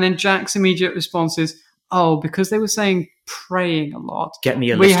 and then Jack's immediate response is, "Oh, because they were saying praying a lot. Get me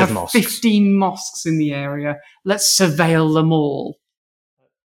a list of mosques. We have 15 mosques in the area. Let's surveil them all."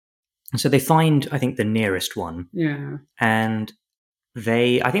 So they find, I think, the nearest one. Yeah, and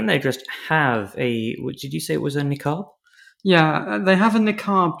I think they just have a. Did you say it was a niqab? Yeah, they have a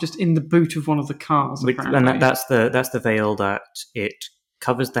niqab just in the boot of one of the cars. And that's the veil that it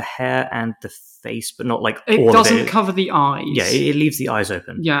covers the hair and the face, but not like It all doesn't of it. cover the eyes. Yeah, it leaves the eyes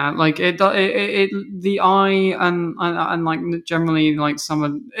open. Yeah, like the eye and like generally like some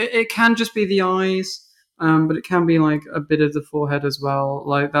of it can just be the eyes, but it can be like a bit of the forehead as well.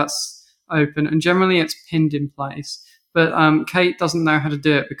 Like that's open, and generally it's pinned in place. But Kate doesn't know how to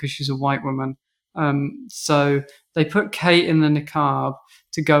do it because she's a white woman. So they put Kate in the niqab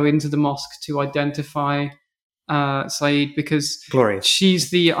to go into the mosque to identify Saeed because Glorious. she's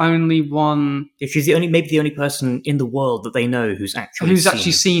the only one. Yeah, she's maybe the only person in the world that they know who's actually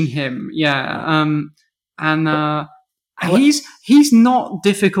seen him. Yeah. He's not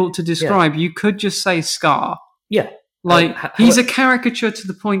difficult to describe. You could just say Scar. Yeah. Like he's a caricature to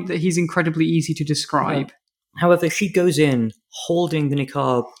the point that he's incredibly easy to describe. Yeah. However, she goes in holding the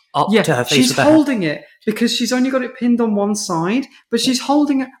niqab up to her face. She's holding it because she's only got it pinned on one side, but she's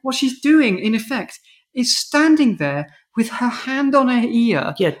holding it. What she's doing, in effect, is standing there with her hand on her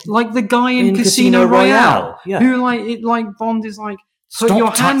ear, like the guy in Casino Royale, who like Bond is like, put Stop your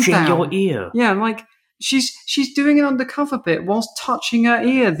hand touching down. your ear. Yeah, like she's doing an undercover bit whilst touching her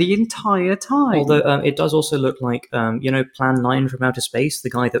ear the entire time. Although it does also look like Plan 9 from Outer Space, the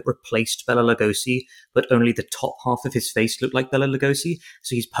guy that replaced Bela Lugosi, but only the top half of his face looked like Bela Lugosi,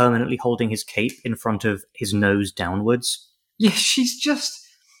 so he's permanently holding his cape in front of his nose downwards. Yeah, she's just.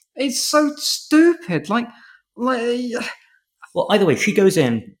 It's so stupid. Like. Well, either way, she goes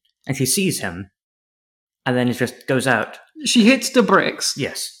in and she sees him, and then it just goes out. She hits the bricks.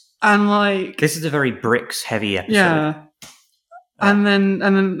 Yes. And like this is a very bricks heavy episode. Yeah. And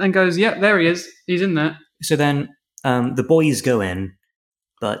then goes, yeah, there he is. He's in there. So then the boys go in,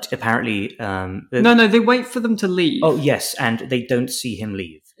 but apparently no, they wait for them to leave. Oh yes, and they don't see him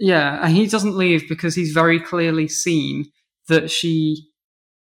leave. Yeah, and he doesn't leave because he's very clearly seen that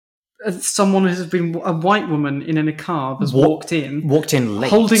someone has been a white woman in a niqab has walked in late,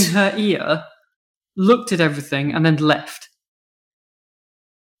 holding her ear, looked at everything, and then left.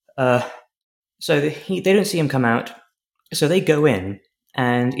 So they don't see him come out. So they go in,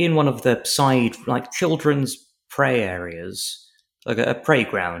 and in one of the side, like children's play areas, like a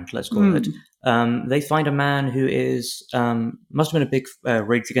playground, let's call it, they find a man who is must have been a big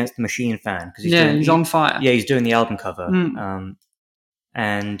Rage Against the Machine fan because he's on fire. Yeah, he's doing the album cover,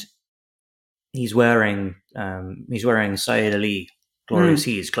 and he's wearing Saeed Ali, Gloria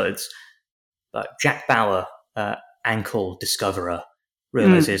C's clothes. But Jack Bauer, ankle discoverer,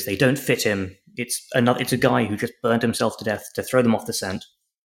 realizes they don't fit him. It's a guy who just burned himself to death to throw them off the scent.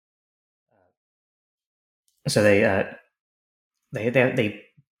 So they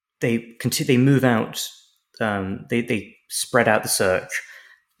move out. They spread out the search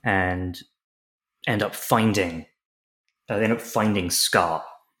and end up finding Scar.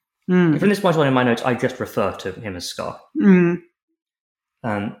 From this point on in my notes, I just refer to him as Scar.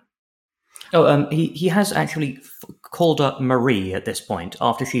 He has actually called up Marie at this point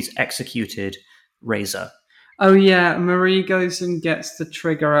after she's executed Razor. Oh yeah, Marie goes and gets the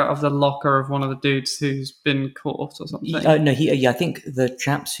trigger out of the locker of one of the dudes who's been caught or something. I think the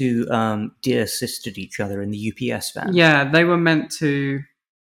chaps who de-assisted each other in the UPS van. Yeah, they were meant to.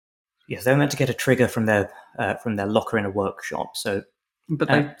 Yes, they were meant to get a trigger from their locker in a workshop. So,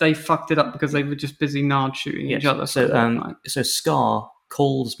 but they fucked it up because they were just busy nard shooting each other. So Scar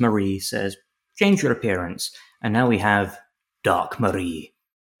calls Marie, says, "Change your appearance," and now we have Dark Marie,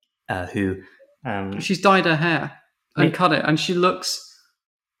 who. She's dyed her hair and cut it, and she looks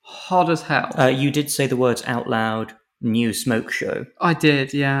hot as hell. You did say the words out loud, new smoke show. I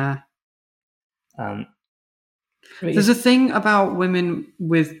did, yeah. There's a thing about women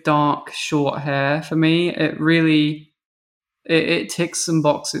with dark, short hair for me. It really, it ticks some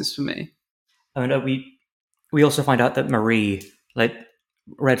boxes for me. Oh no, we also find out that Marie, like,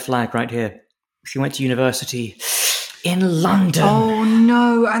 red flag right here, she went to university in London. Oh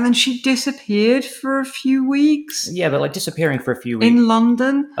no! And then she disappeared for a few weeks. Yeah, but like disappearing for a few weeks in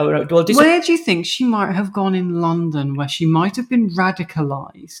London. Oh no! Well, where do you think she might have gone in London, where she might have been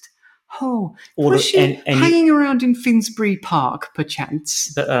radicalised? Oh, was she hanging around in Finsbury Park,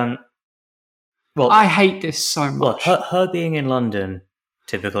 perchance? But I hate this so much. Well, her being in London,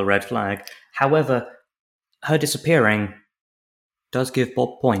 typical red flag. However, her disappearing does give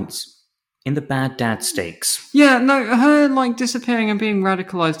Bob points. In the bad dad stakes. Yeah, no, her like disappearing and being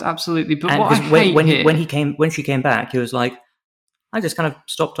radicalised, absolutely. But what I hate when she came back, he was like, I just kind of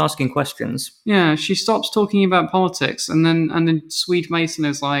stopped asking questions. Yeah, she stops talking about politics, and then Swede Mason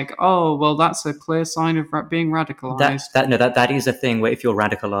is like, oh, well, that's a clear sign of being radicalised. That is a thing where if you're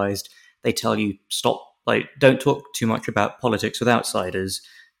radicalised, they tell you stop, like, don't talk too much about politics with outsiders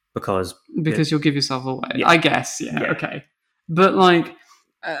because you'll give yourself away. Yeah. I guess, yeah, okay, but like.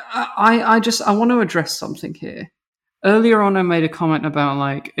 I want to address something here. Earlier on, I made a comment about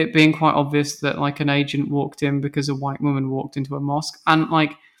like it being quite obvious that like an agent walked in because a white woman walked into a mosque, and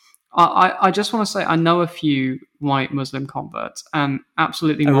like I just want to say I know a few white Muslim converts, and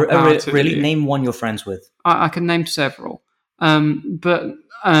absolutely not power to really you. name one you're friends with. I can name several, but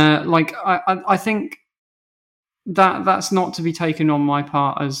like I think that's not to be taken on my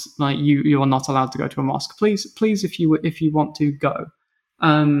part as like you are not allowed to go to a mosque. Please, if you want to go,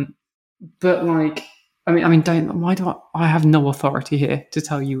 but like. Don't. Why do I have no authority here to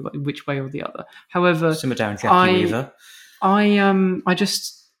tell you which way or the other? However, simmer down, Jackie Weaver. I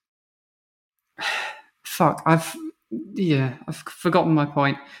just fuck. I've forgotten my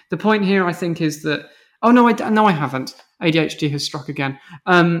point. The point here, I think, is that I haven't. ADHD has struck again.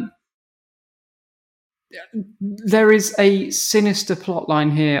 There is a sinister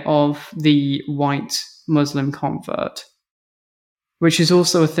plotline here of the white Muslim convert, which is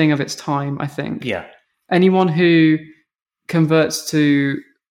also a thing of its time, I think. Yeah. Anyone who converts to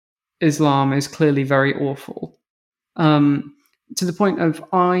Islam is clearly very awful. To the point of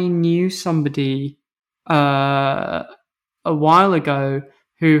I knew somebody a while ago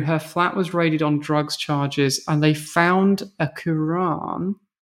who her flat was raided on drugs charges, and they found a Quran,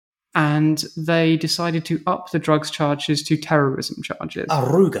 and they decided to up the drugs charges to terrorism charges.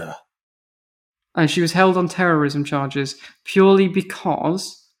 Aruga. And she was held on terrorism charges purely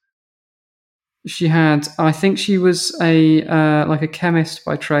because she had, I think she was a like a chemist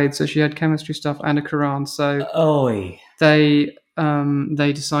by trade, so she had chemistry stuff and a Quran. So they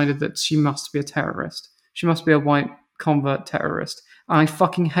decided that she must be a terrorist. She must be a white convert terrorist. I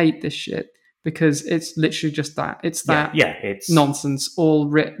fucking hate this shit because it's literally just that. It's that it's nonsense all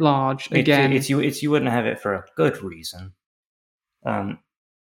writ large again. It's you wouldn't have it for a good reason. Well,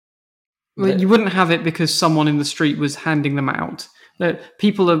 you wouldn't have it because someone in the street was handing them out.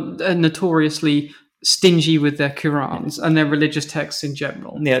 People are notoriously stingy with their Qurans and their religious texts in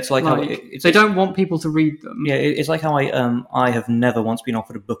general. Yeah, it's like how they don't want people to read them. Yeah, it's like how I have never once been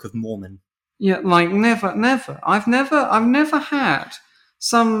offered a Book of Mormon. Yeah, like never. I've never had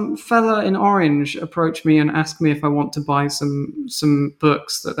some fella in orange approach me and ask me if I want to buy some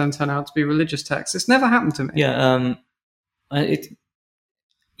books that then turn out to be religious texts. It's never happened to me. Yeah,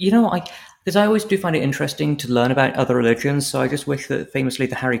 because I always do find it interesting to learn about other religions, so I just wish that famously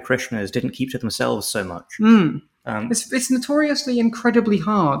the Hare Krishnas didn't keep to themselves so much. It's notoriously incredibly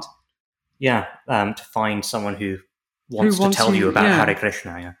hard. Yeah, to find someone who wants to tell you about Hare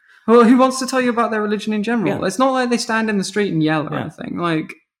Krishna. Yeah. Well, who wants to tell you about their religion in general? Yeah. It's not like they stand in the street and yell or anything.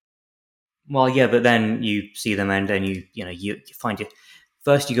 Like, well, yeah, but then you see them and then you find it.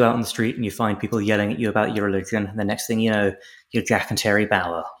 First, you go out on the street and you find people yelling at you about your religion, and the next thing you know, you're Jack and Terry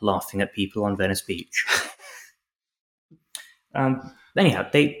Bauer laughing at people on Venice Beach. Anyhow,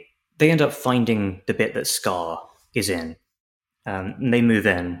 they end up finding the bit that Scar is in. And they move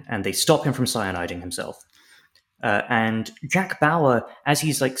in and they stop him from cyaniding himself. And Jack Bauer, as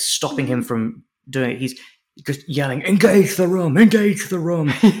he's like stopping him from doing it, he's just yelling, "Engage the room! Engage the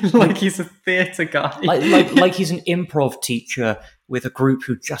room!" Like he's a theatre guy, like he's an improv teacher with a group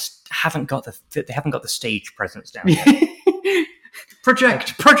who just haven't got the stage presence down yet.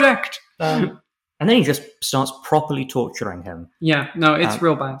 Project. And then he just starts properly torturing him. Yeah, no, it's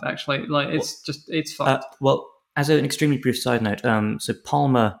real bad actually. Like it's fucked. Well, as an extremely brief side note, so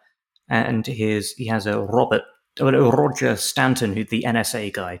Palmer and he has a Roger Stanton, who's the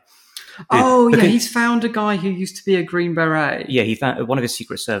NSA guy. He's found a guy who used to be a Green Beret. Yeah, he found one of his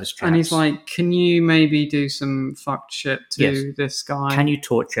Secret Service traps. And he's like, can you maybe do some fucked shit to this guy? Can you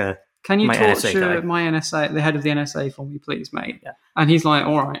torture my NSA, the head of the NSA for me, please, mate? Yeah. And he's like,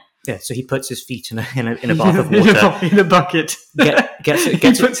 all right. Yeah, so he puts his feet in a bath of water. in a bucket. He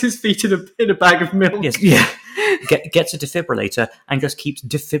puts his feet in a bag of milk. Yes, yeah. Gets a defibrillator and just keeps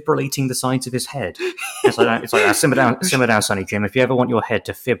defibrillating the sides of his head. It's like simmer down, Sonny Jim. If you ever want your head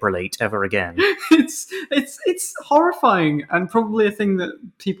to fibrillate ever again, it's horrifying and probably a thing that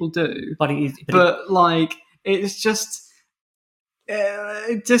people do. It's just.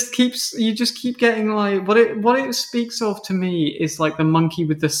 It just keeps. You just keep getting like what it speaks of to me is like the monkey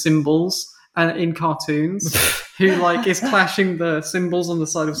with the cymbals in cartoons who like is clashing the cymbals on the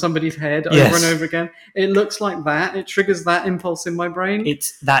side of somebody's head over and over again. It looks like that. It triggers that impulse in my brain.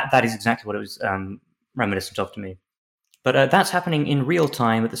 It's that is exactly what it was reminiscent of to me. But that's happening in real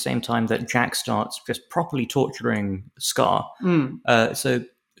time at the same time that Jack starts just properly torturing Scar. So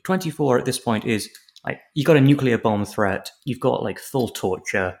 24 at this point is like you got a nuclear bomb threat. You've got like full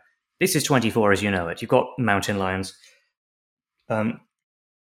torture. This is 24 as you know it. You've got mountain lions. So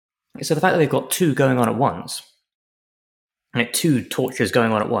the fact that they've got two going on at once two tortures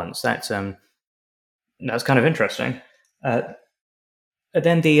going on at once. That's kind of interesting.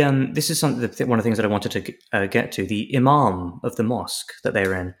 Then this is one of the things that I wanted to get to. The imam of the mosque that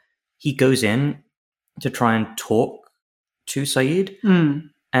they're in, he goes in to try and talk to Saeed,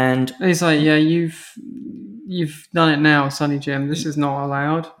 and he's like, "Yeah, you've done it now, Sonny Jim. This is not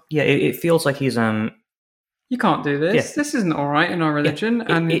allowed. Yeah, it feels like he's you can't do this. Yeah. This isn't all right in our religion."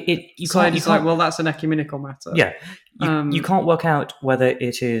 Yeah, and you can't. Like, well, that's an ecumenical matter. Yeah, you can't work out whether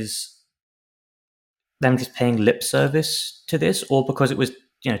it is them just paying lip service to this, or because it was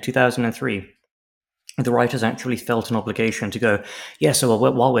 2003, the writers actually felt an obligation to go, yeah, so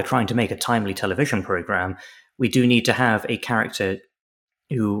while we're trying to make a timely television program, we do need to have a character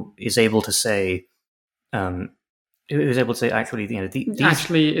who is able to say, actually,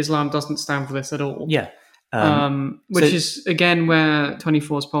 actually, Islam doesn't stand for this at all. Yeah. Which is again where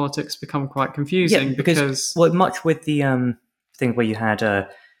 24's politics become quite confusing, yeah, because much with the thing where you had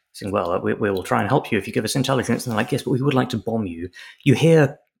saying, well, we will try and help you if you give us intelligence, and they're like, yes, but we would like to bomb you. You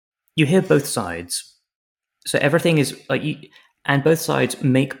hear both sides, so everything is like, and both sides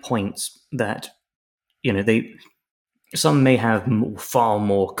make points that some may have far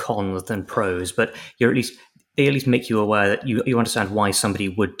more cons than pros, but they at least make you aware that you understand why somebody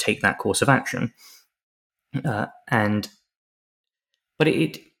would take that course of action. But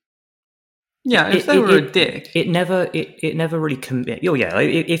if they were a dick, it never really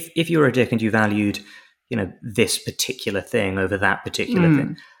if you were a dick and you valued this particular thing over that particular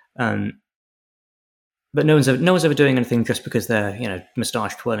thing, but no one's ever doing anything just because they're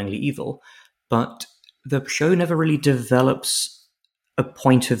moustache twirlingly evil. But the show never really develops a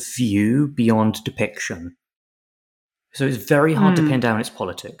point of view beyond depiction. So it's very hard to pin down its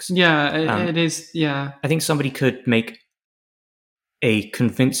politics. Yeah, it is. Yeah, I think somebody could make a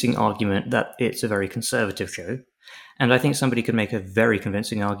convincing argument that it's a very conservative show, and I think somebody could make a very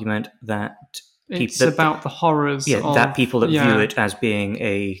convincing argument that it's about the horrors. Yeah, that people that view it as being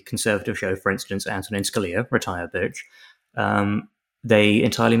a conservative show, for instance, Antonin Scalia, retire bitch, they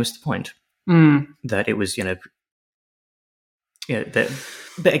entirely missed the point. That it was,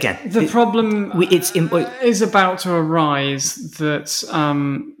 but again, the problem is about to arise that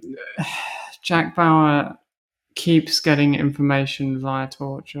Jack Bauer keeps getting information via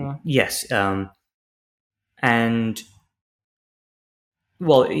torture. Yes, and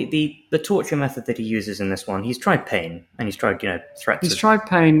well, the torture method that he uses in this one, he's tried pain, and he's tried threats. He's tried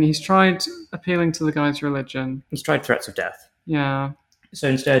pain. He's tried appealing to the guy's religion. He's tried threats of death. Yeah. So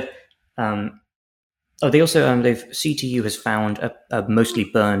instead, they also CTU has found a mostly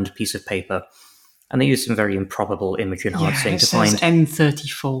burned piece of paper, and they use some very improbable image enhancing to find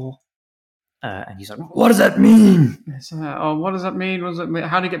M34. And he's like, "What does that mean?" What does that mean? What does it mean?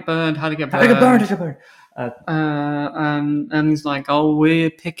 How to get burned? How to get burned? And he's like, "Oh,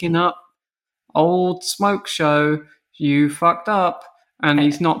 we're picking up old Smoke Show. You fucked up." And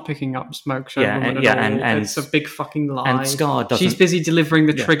he's not picking up Smoke Show. And it's a big fucking lie. And Scar doesn't. She's busy delivering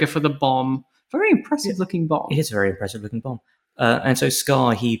the trigger for the bomb. Very impressive looking bomb. It is a very impressive looking bomb. And so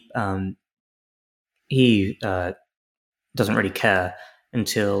Scar, he doesn't really care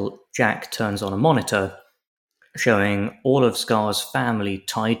until Jack turns on a monitor showing all of Scar's family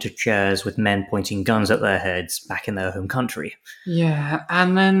tied to chairs with men pointing guns at their heads back in their home country. Yeah,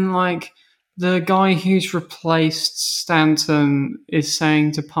 and then the guy who's replaced Stanton is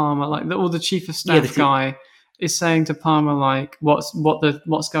saying to Palmer, the chief of staff guy is saying to Palmer,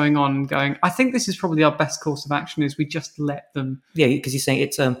 what's going on, and going, I think this is probably our best course of action, is we just let them. Yeah, because he's saying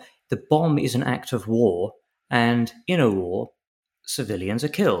it's the bomb is an act of war, and in a war, civilians are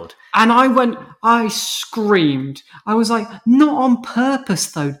killed. And I screamed. I was like, not on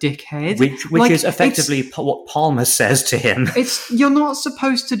purpose though, dickhead. Which is effectively what Palmer says to him. You're not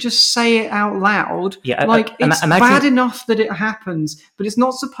supposed to just say it out loud. Yeah, it's bad enough that it happens, but it's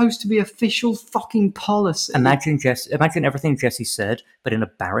not supposed to be official fucking policy. Imagine everything Jesse said, but in a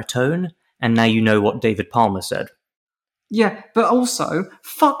baritone, and now you know what David Palmer said. Yeah, but also,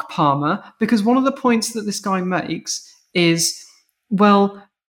 fuck Palmer, because one of the points that this guy makes is, well,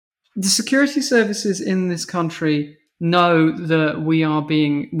 the security services in this country know that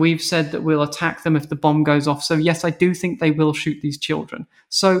we've said that we'll attack them if the bomb goes off. So yes, I do think they will shoot these children.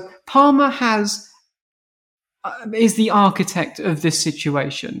 So Palmer is the architect of this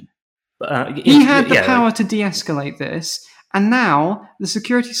situation. He had the power to de-escalate this. And now the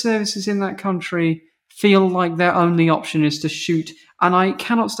security services in that country feel like their only option is to shoot. And I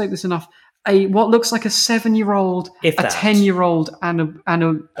cannot state this enough. What looks like a 7-year-old, a 10-year-old,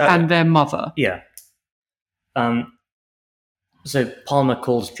 and their mother. Yeah. So Palmer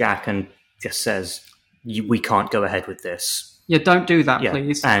calls Jack and just says, we can't go ahead with this. Yeah, don't do that, Yeah.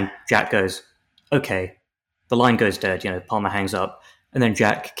 please. And Jack goes, okay. The line goes dead, Palmer hangs up. And then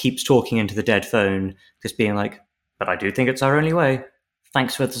Jack keeps talking into the dead phone, just being like, but I do think it's our only way.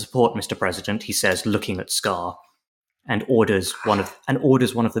 Thanks for the support, Mr. President, he says, looking at Scar, and orders one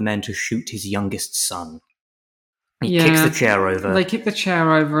of the men to shoot his youngest son. He kicks the chair over. They kick the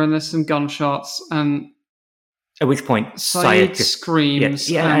chair over, and there's some gunshots, and at which point Sayid just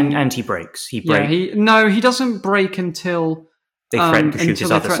screams. And he breaks. He doesn't break until they threaten to shoot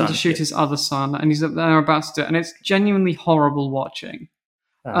his other son. His other son, and they're about to do it, and it's genuinely horrible watching.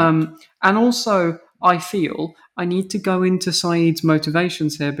 And also, I feel I need to go into Sayid's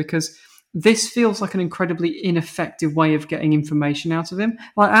motivations here, because this feels like an incredibly ineffective way of getting information out of him.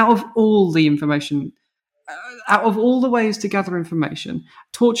 Like, out of all the ways to gather information,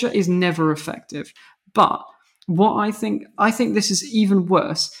 torture is never effective. But what I think this is even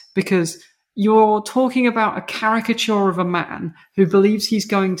worse, because you're talking about a caricature of a man who believes he's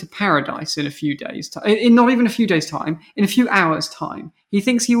going to paradise in a few days' time. In not even a few days' time, in a few hours' time. He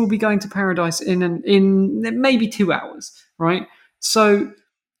thinks he will be going to paradise in maybe 2 hours, right? So,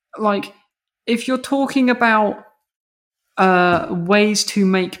 like, if you're talking about ways to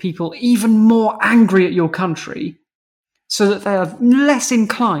make people even more angry at your country so that they are less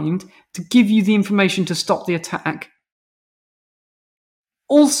inclined to give you the information to stop the attack.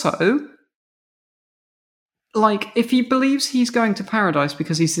 Also, like, if he believes he's going to paradise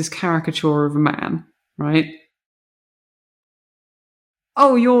because he's this caricature of a man, right?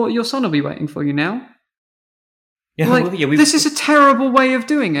 Oh, your son will be waiting for you now. Yeah, this is a terrible way of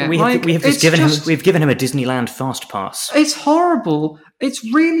doing it. We've given him a Disneyland fast pass. It's horrible. It's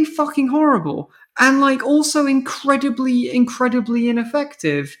really fucking horrible, and like also incredibly, incredibly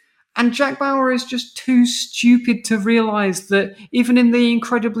ineffective. And Jack Bauer is just too stupid to realize that even in the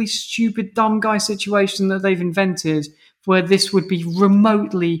incredibly stupid dumb guy situation that they've invented, where this would be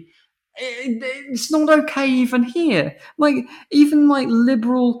remotely, it's not okay even here. Like, even like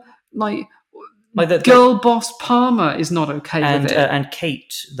liberal, like girl boss Palmer is not okay with it. And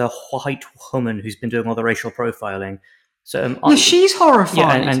Kate, the white woman who's been doing all the racial profiling. So she's horrified.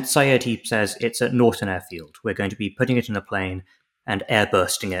 Yeah, and Sayid, he says, it's at Norton Airfield. We're going to be putting it in a plane and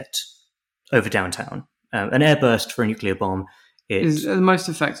airbursting it over downtown. An airburst for a nuclear bomb is the most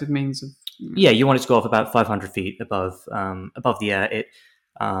effective means of... Yeah, you want it to go off about 500 feet above the air.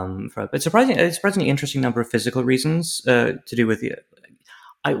 For a surprisingly interesting number of physical reasons to do with the...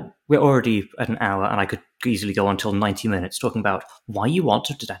 We're already at an hour, and I could easily go on till 90 minutes talking about why you want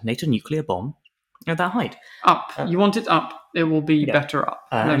to detonate a nuclear bomb at that height. Up. You want it up. It will be better up.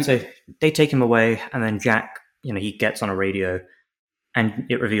 And so they take him away, and then Jack, he gets on a radio, and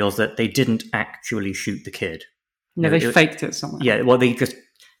it reveals that they didn't actually shoot the kid. No, they faked it somewhere. Yeah, well, they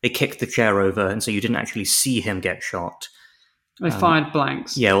kicked the chair over, and so you didn't actually see him get shot. They fired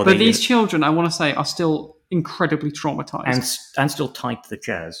blanks. Yeah, well, but these children, I want to say, are still incredibly traumatized and still tied to the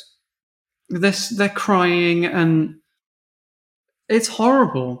chairs. They're crying, and it's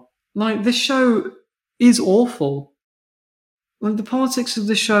horrible. Like, this show is awful. Like, the politics of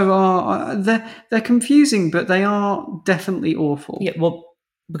the show are they're confusing, but they are definitely awful. Yeah, well,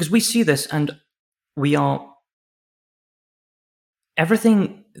 because we see this, and we are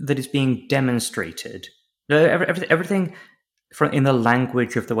everything that is being demonstrated, everything in the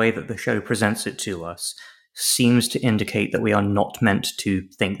language of the way that the show presents it to us seems to indicate that we are not meant to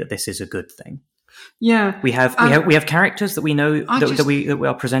think that this is a good thing. Yeah, we have characters that we know that we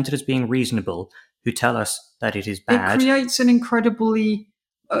are presented as being reasonable, who tell us that it is bad. It creates an incredibly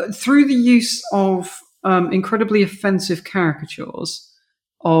through the use of incredibly offensive caricatures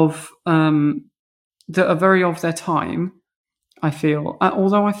of that are very of their time. I feel,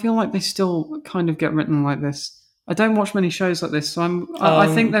 although I feel like they still kind of get written like this. I don't watch many shows like this, so I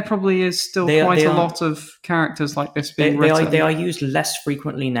think there probably is still quite a lot of characters like this being written. They are used less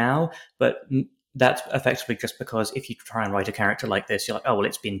frequently now, but that's effectively just because if you try and write a character like this, you're like, oh, well,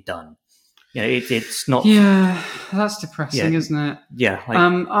 it's been done. It's not... Yeah, that's depressing, isn't it? Yeah.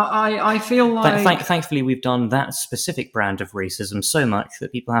 I feel like... Thankfully, we've done that specific brand of racism so much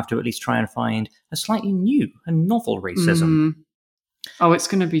that people have to at least try and find a slightly new and novel racism. Oh, it's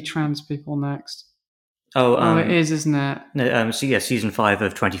going to be trans people next. Oh, it is, isn't it? No, so yeah, season 5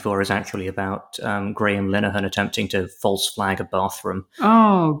 of 24 is actually about Graham Linehan attempting to false flag a bathroom.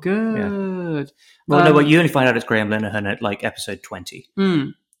 Oh, good. Yeah. Well, no, you only find out it's Graham Linehan at like episode 20.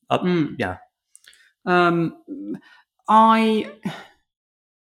 Yeah.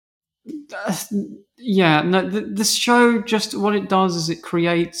 This show, just what it does is it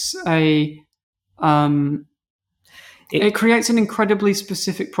creates a It creates an incredibly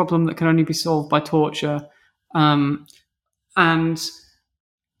specific problem that can only be solved by torture, and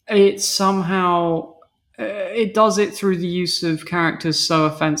it somehow it does it through the use of characters so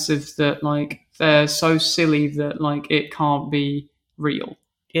offensive that like they're so silly that like it can't be real.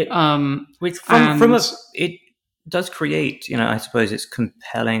 It does create, I suppose it's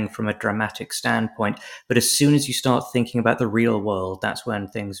compelling from a dramatic standpoint, but as soon as you start thinking about the real world, that's when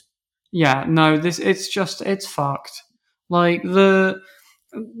things. Yeah, no, it's fucked.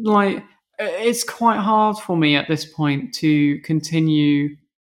 It's quite hard for me at this point to continue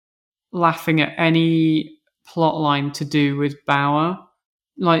laughing at any plotline to do with Bauer.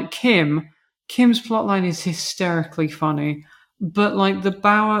 Like Kim's plotline is hysterically funny, but like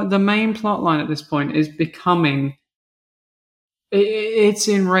the main plotline at this point is becoming. It's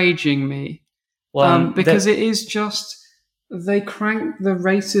enraging me, because it is just they crank the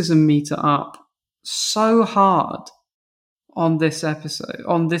racism meter up so hard on this episode,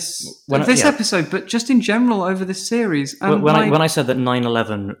 episode, but just in general over this series. And when I said that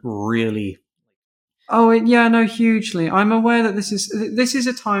 9/11 really. Hugely. I'm aware that this is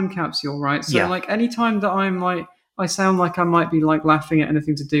a time capsule, right? So like any time that I'm like, I sound like I might be like laughing at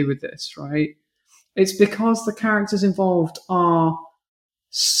anything to do with this, right? It's because the characters involved are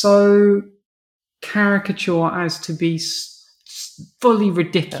so caricature as to be fully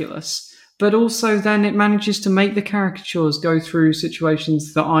ridiculous. Yeah. But also then it manages to make the caricatures go through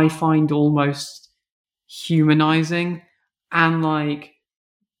situations that I find almost humanizing and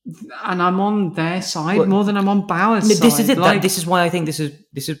I'm on their side more than I'm on Bauer's side. This is it. This is why I think this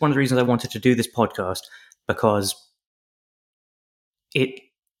is one of the reasons I wanted to do this podcast, because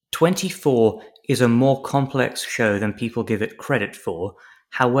 24 is a more complex show than people give it credit for.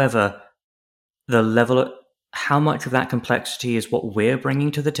 However, how much of that complexity is what we're bringing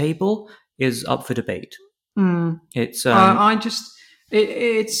to the table is up for debate. It's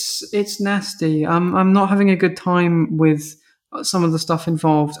it's nasty. I'm not having a good time with some of the stuff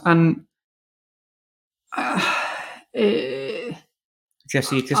involved, and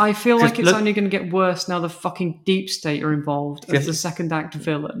Jesse, I feel like it's only going to get worse now. The fucking Deep State are involved as the second act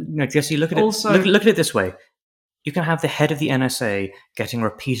villain. No, Jesse, look at it. Look at it this way: you can have the head of the NSA getting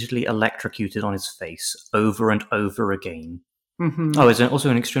repeatedly electrocuted on his face over and over again. Mm-hmm. Oh, is also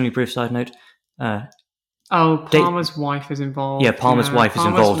an extremely brief side note. Palmer's wife is involved. Yeah, Palmer's wife is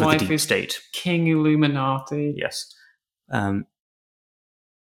involved with the Deep State. King Illuminati. Yes.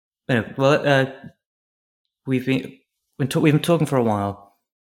 We've been talking for a while.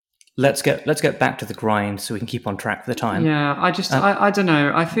 Let's get back to the grind so we can keep on track for the time. Yeah, I don't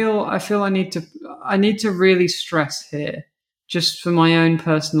know. I feel I need to really stress here, just for my own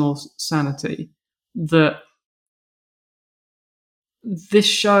personal sanity, that this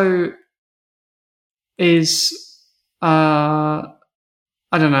show is I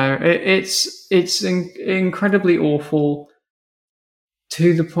don't know. It's incredibly awful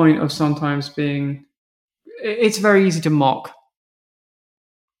to the point of sometimes being. It's very easy to mock.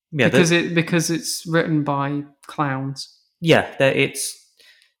 Yeah, because it's written by clowns. Yeah, there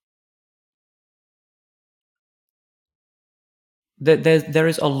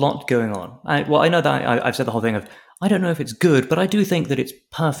is a lot going on. I know that I've said the whole thing of I don't know if it's good, but I do think that it's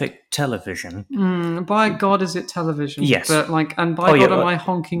perfect television. By God, is it television? Yes, but am I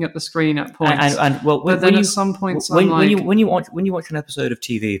honking at the screen at points? But then at some points, when you watch an episode of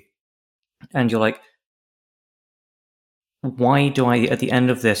TV, and you're like, why do I at the end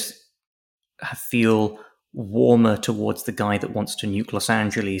of this feel warmer towards the guy that wants to nuke Los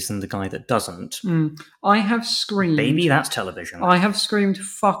Angeles than the guy that doesn't? I have screamed. Baby, that's television. I have screamed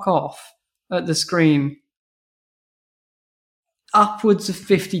 "fuck off" at the screen upwards of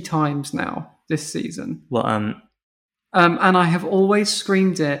 50 times now this season. Well, and I have always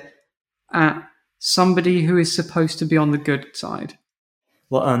screamed it at somebody who is supposed to be on the good side.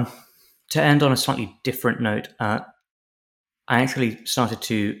 Well, to end on a slightly different note, I actually started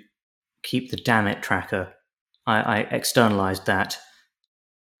to keep the damn it tracker. I externalized that.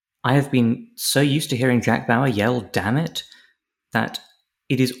 I have been so used to hearing Jack Bauer yell "damn it" that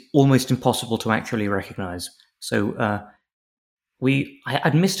it is almost impossible to actually recognize. So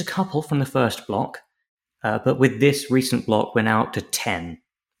I'd missed a couple from the first block, but with this recent block, we're now up to 10.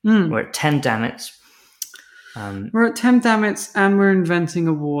 We're at 10 damn it's. We're at 10 damn it's, and we're inventing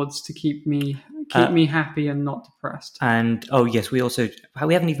awards to keep me happy and not depressed. And yes, we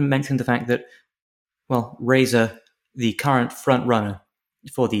haven't even mentioned the fact that, well, Razor, the current front runner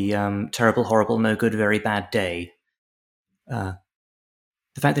for the terrible, horrible, no good, very bad day, the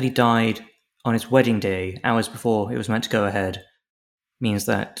fact that he died on his wedding day, hours before it was meant to go ahead, means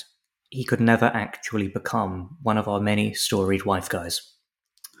that he could never actually become one of our many storied wife guys.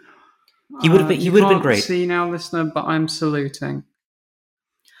 He would have been great. See now, listener, but I'm saluting.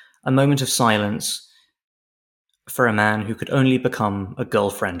 A moment of silence for a man who could only become a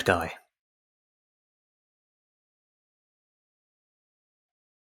girlfriend guy.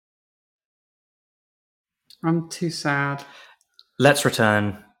 I'm too sad. Let's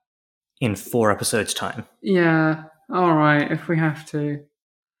return in 4 episodes' time. Yeah, all right, if we have to.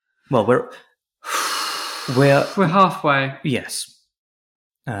 Well, we're halfway. Yes.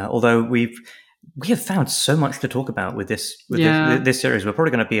 Although we have found so much to talk about with this series. We're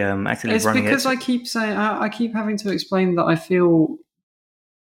probably going to be actually it's running it. It's because I keep saying I keep having to explain that I feel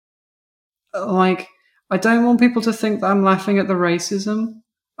like I don't want people to think that I'm laughing at the racism.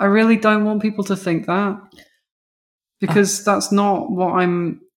 I really don't want people to think that, because that's not what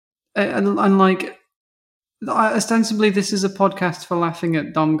I'm. And like, ostensibly, this is a podcast for laughing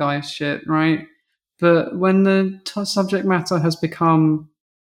at dumb guy shit, right? But when the subject matter has become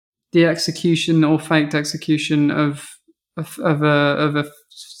the execution or faked execution of a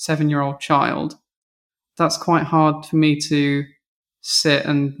 7-year-old child, that's quite hard for me to sit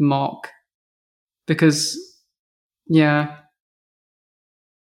and mock, because, yeah,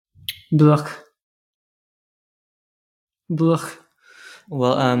 blech.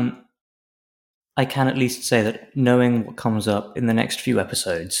 Well, I can at least say that knowing what comes up in the next few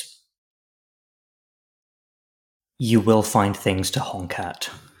episodes, you will find things to honk at.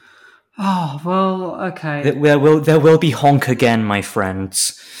 Oh, well, okay. There will be honk again, my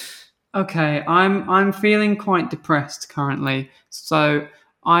friends. Okay, I'm feeling quite depressed currently, so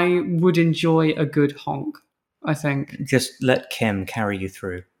I would enjoy a good honk, I think. Just let Kim carry you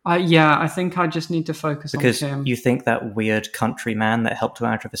through. Yeah, I think I just need to focus on Kim. Because you think that weird country man that helped her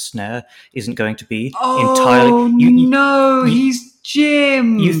out of a snare isn't going to be entirely... No, he's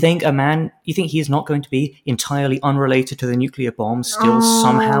Jim! You think he is not going to be entirely unrelated to the nuclear bomb, still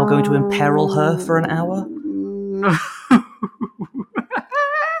somehow going to imperil her for an hour? No.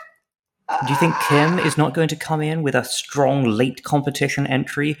 Do you think Kim is not going to come in with a strong late competition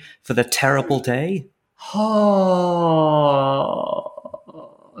entry for the terrible day? Oh...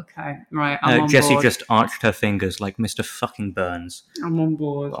 Okay, right, I'm on Jessie board. just arched her fingers like Mr. fucking Burns. I'm on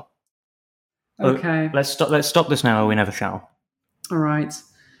board. Okay. Let's stop this now or we never shall. All right.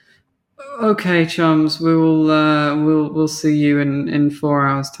 Okay, chums, we'll see you in 4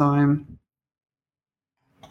 hours' time.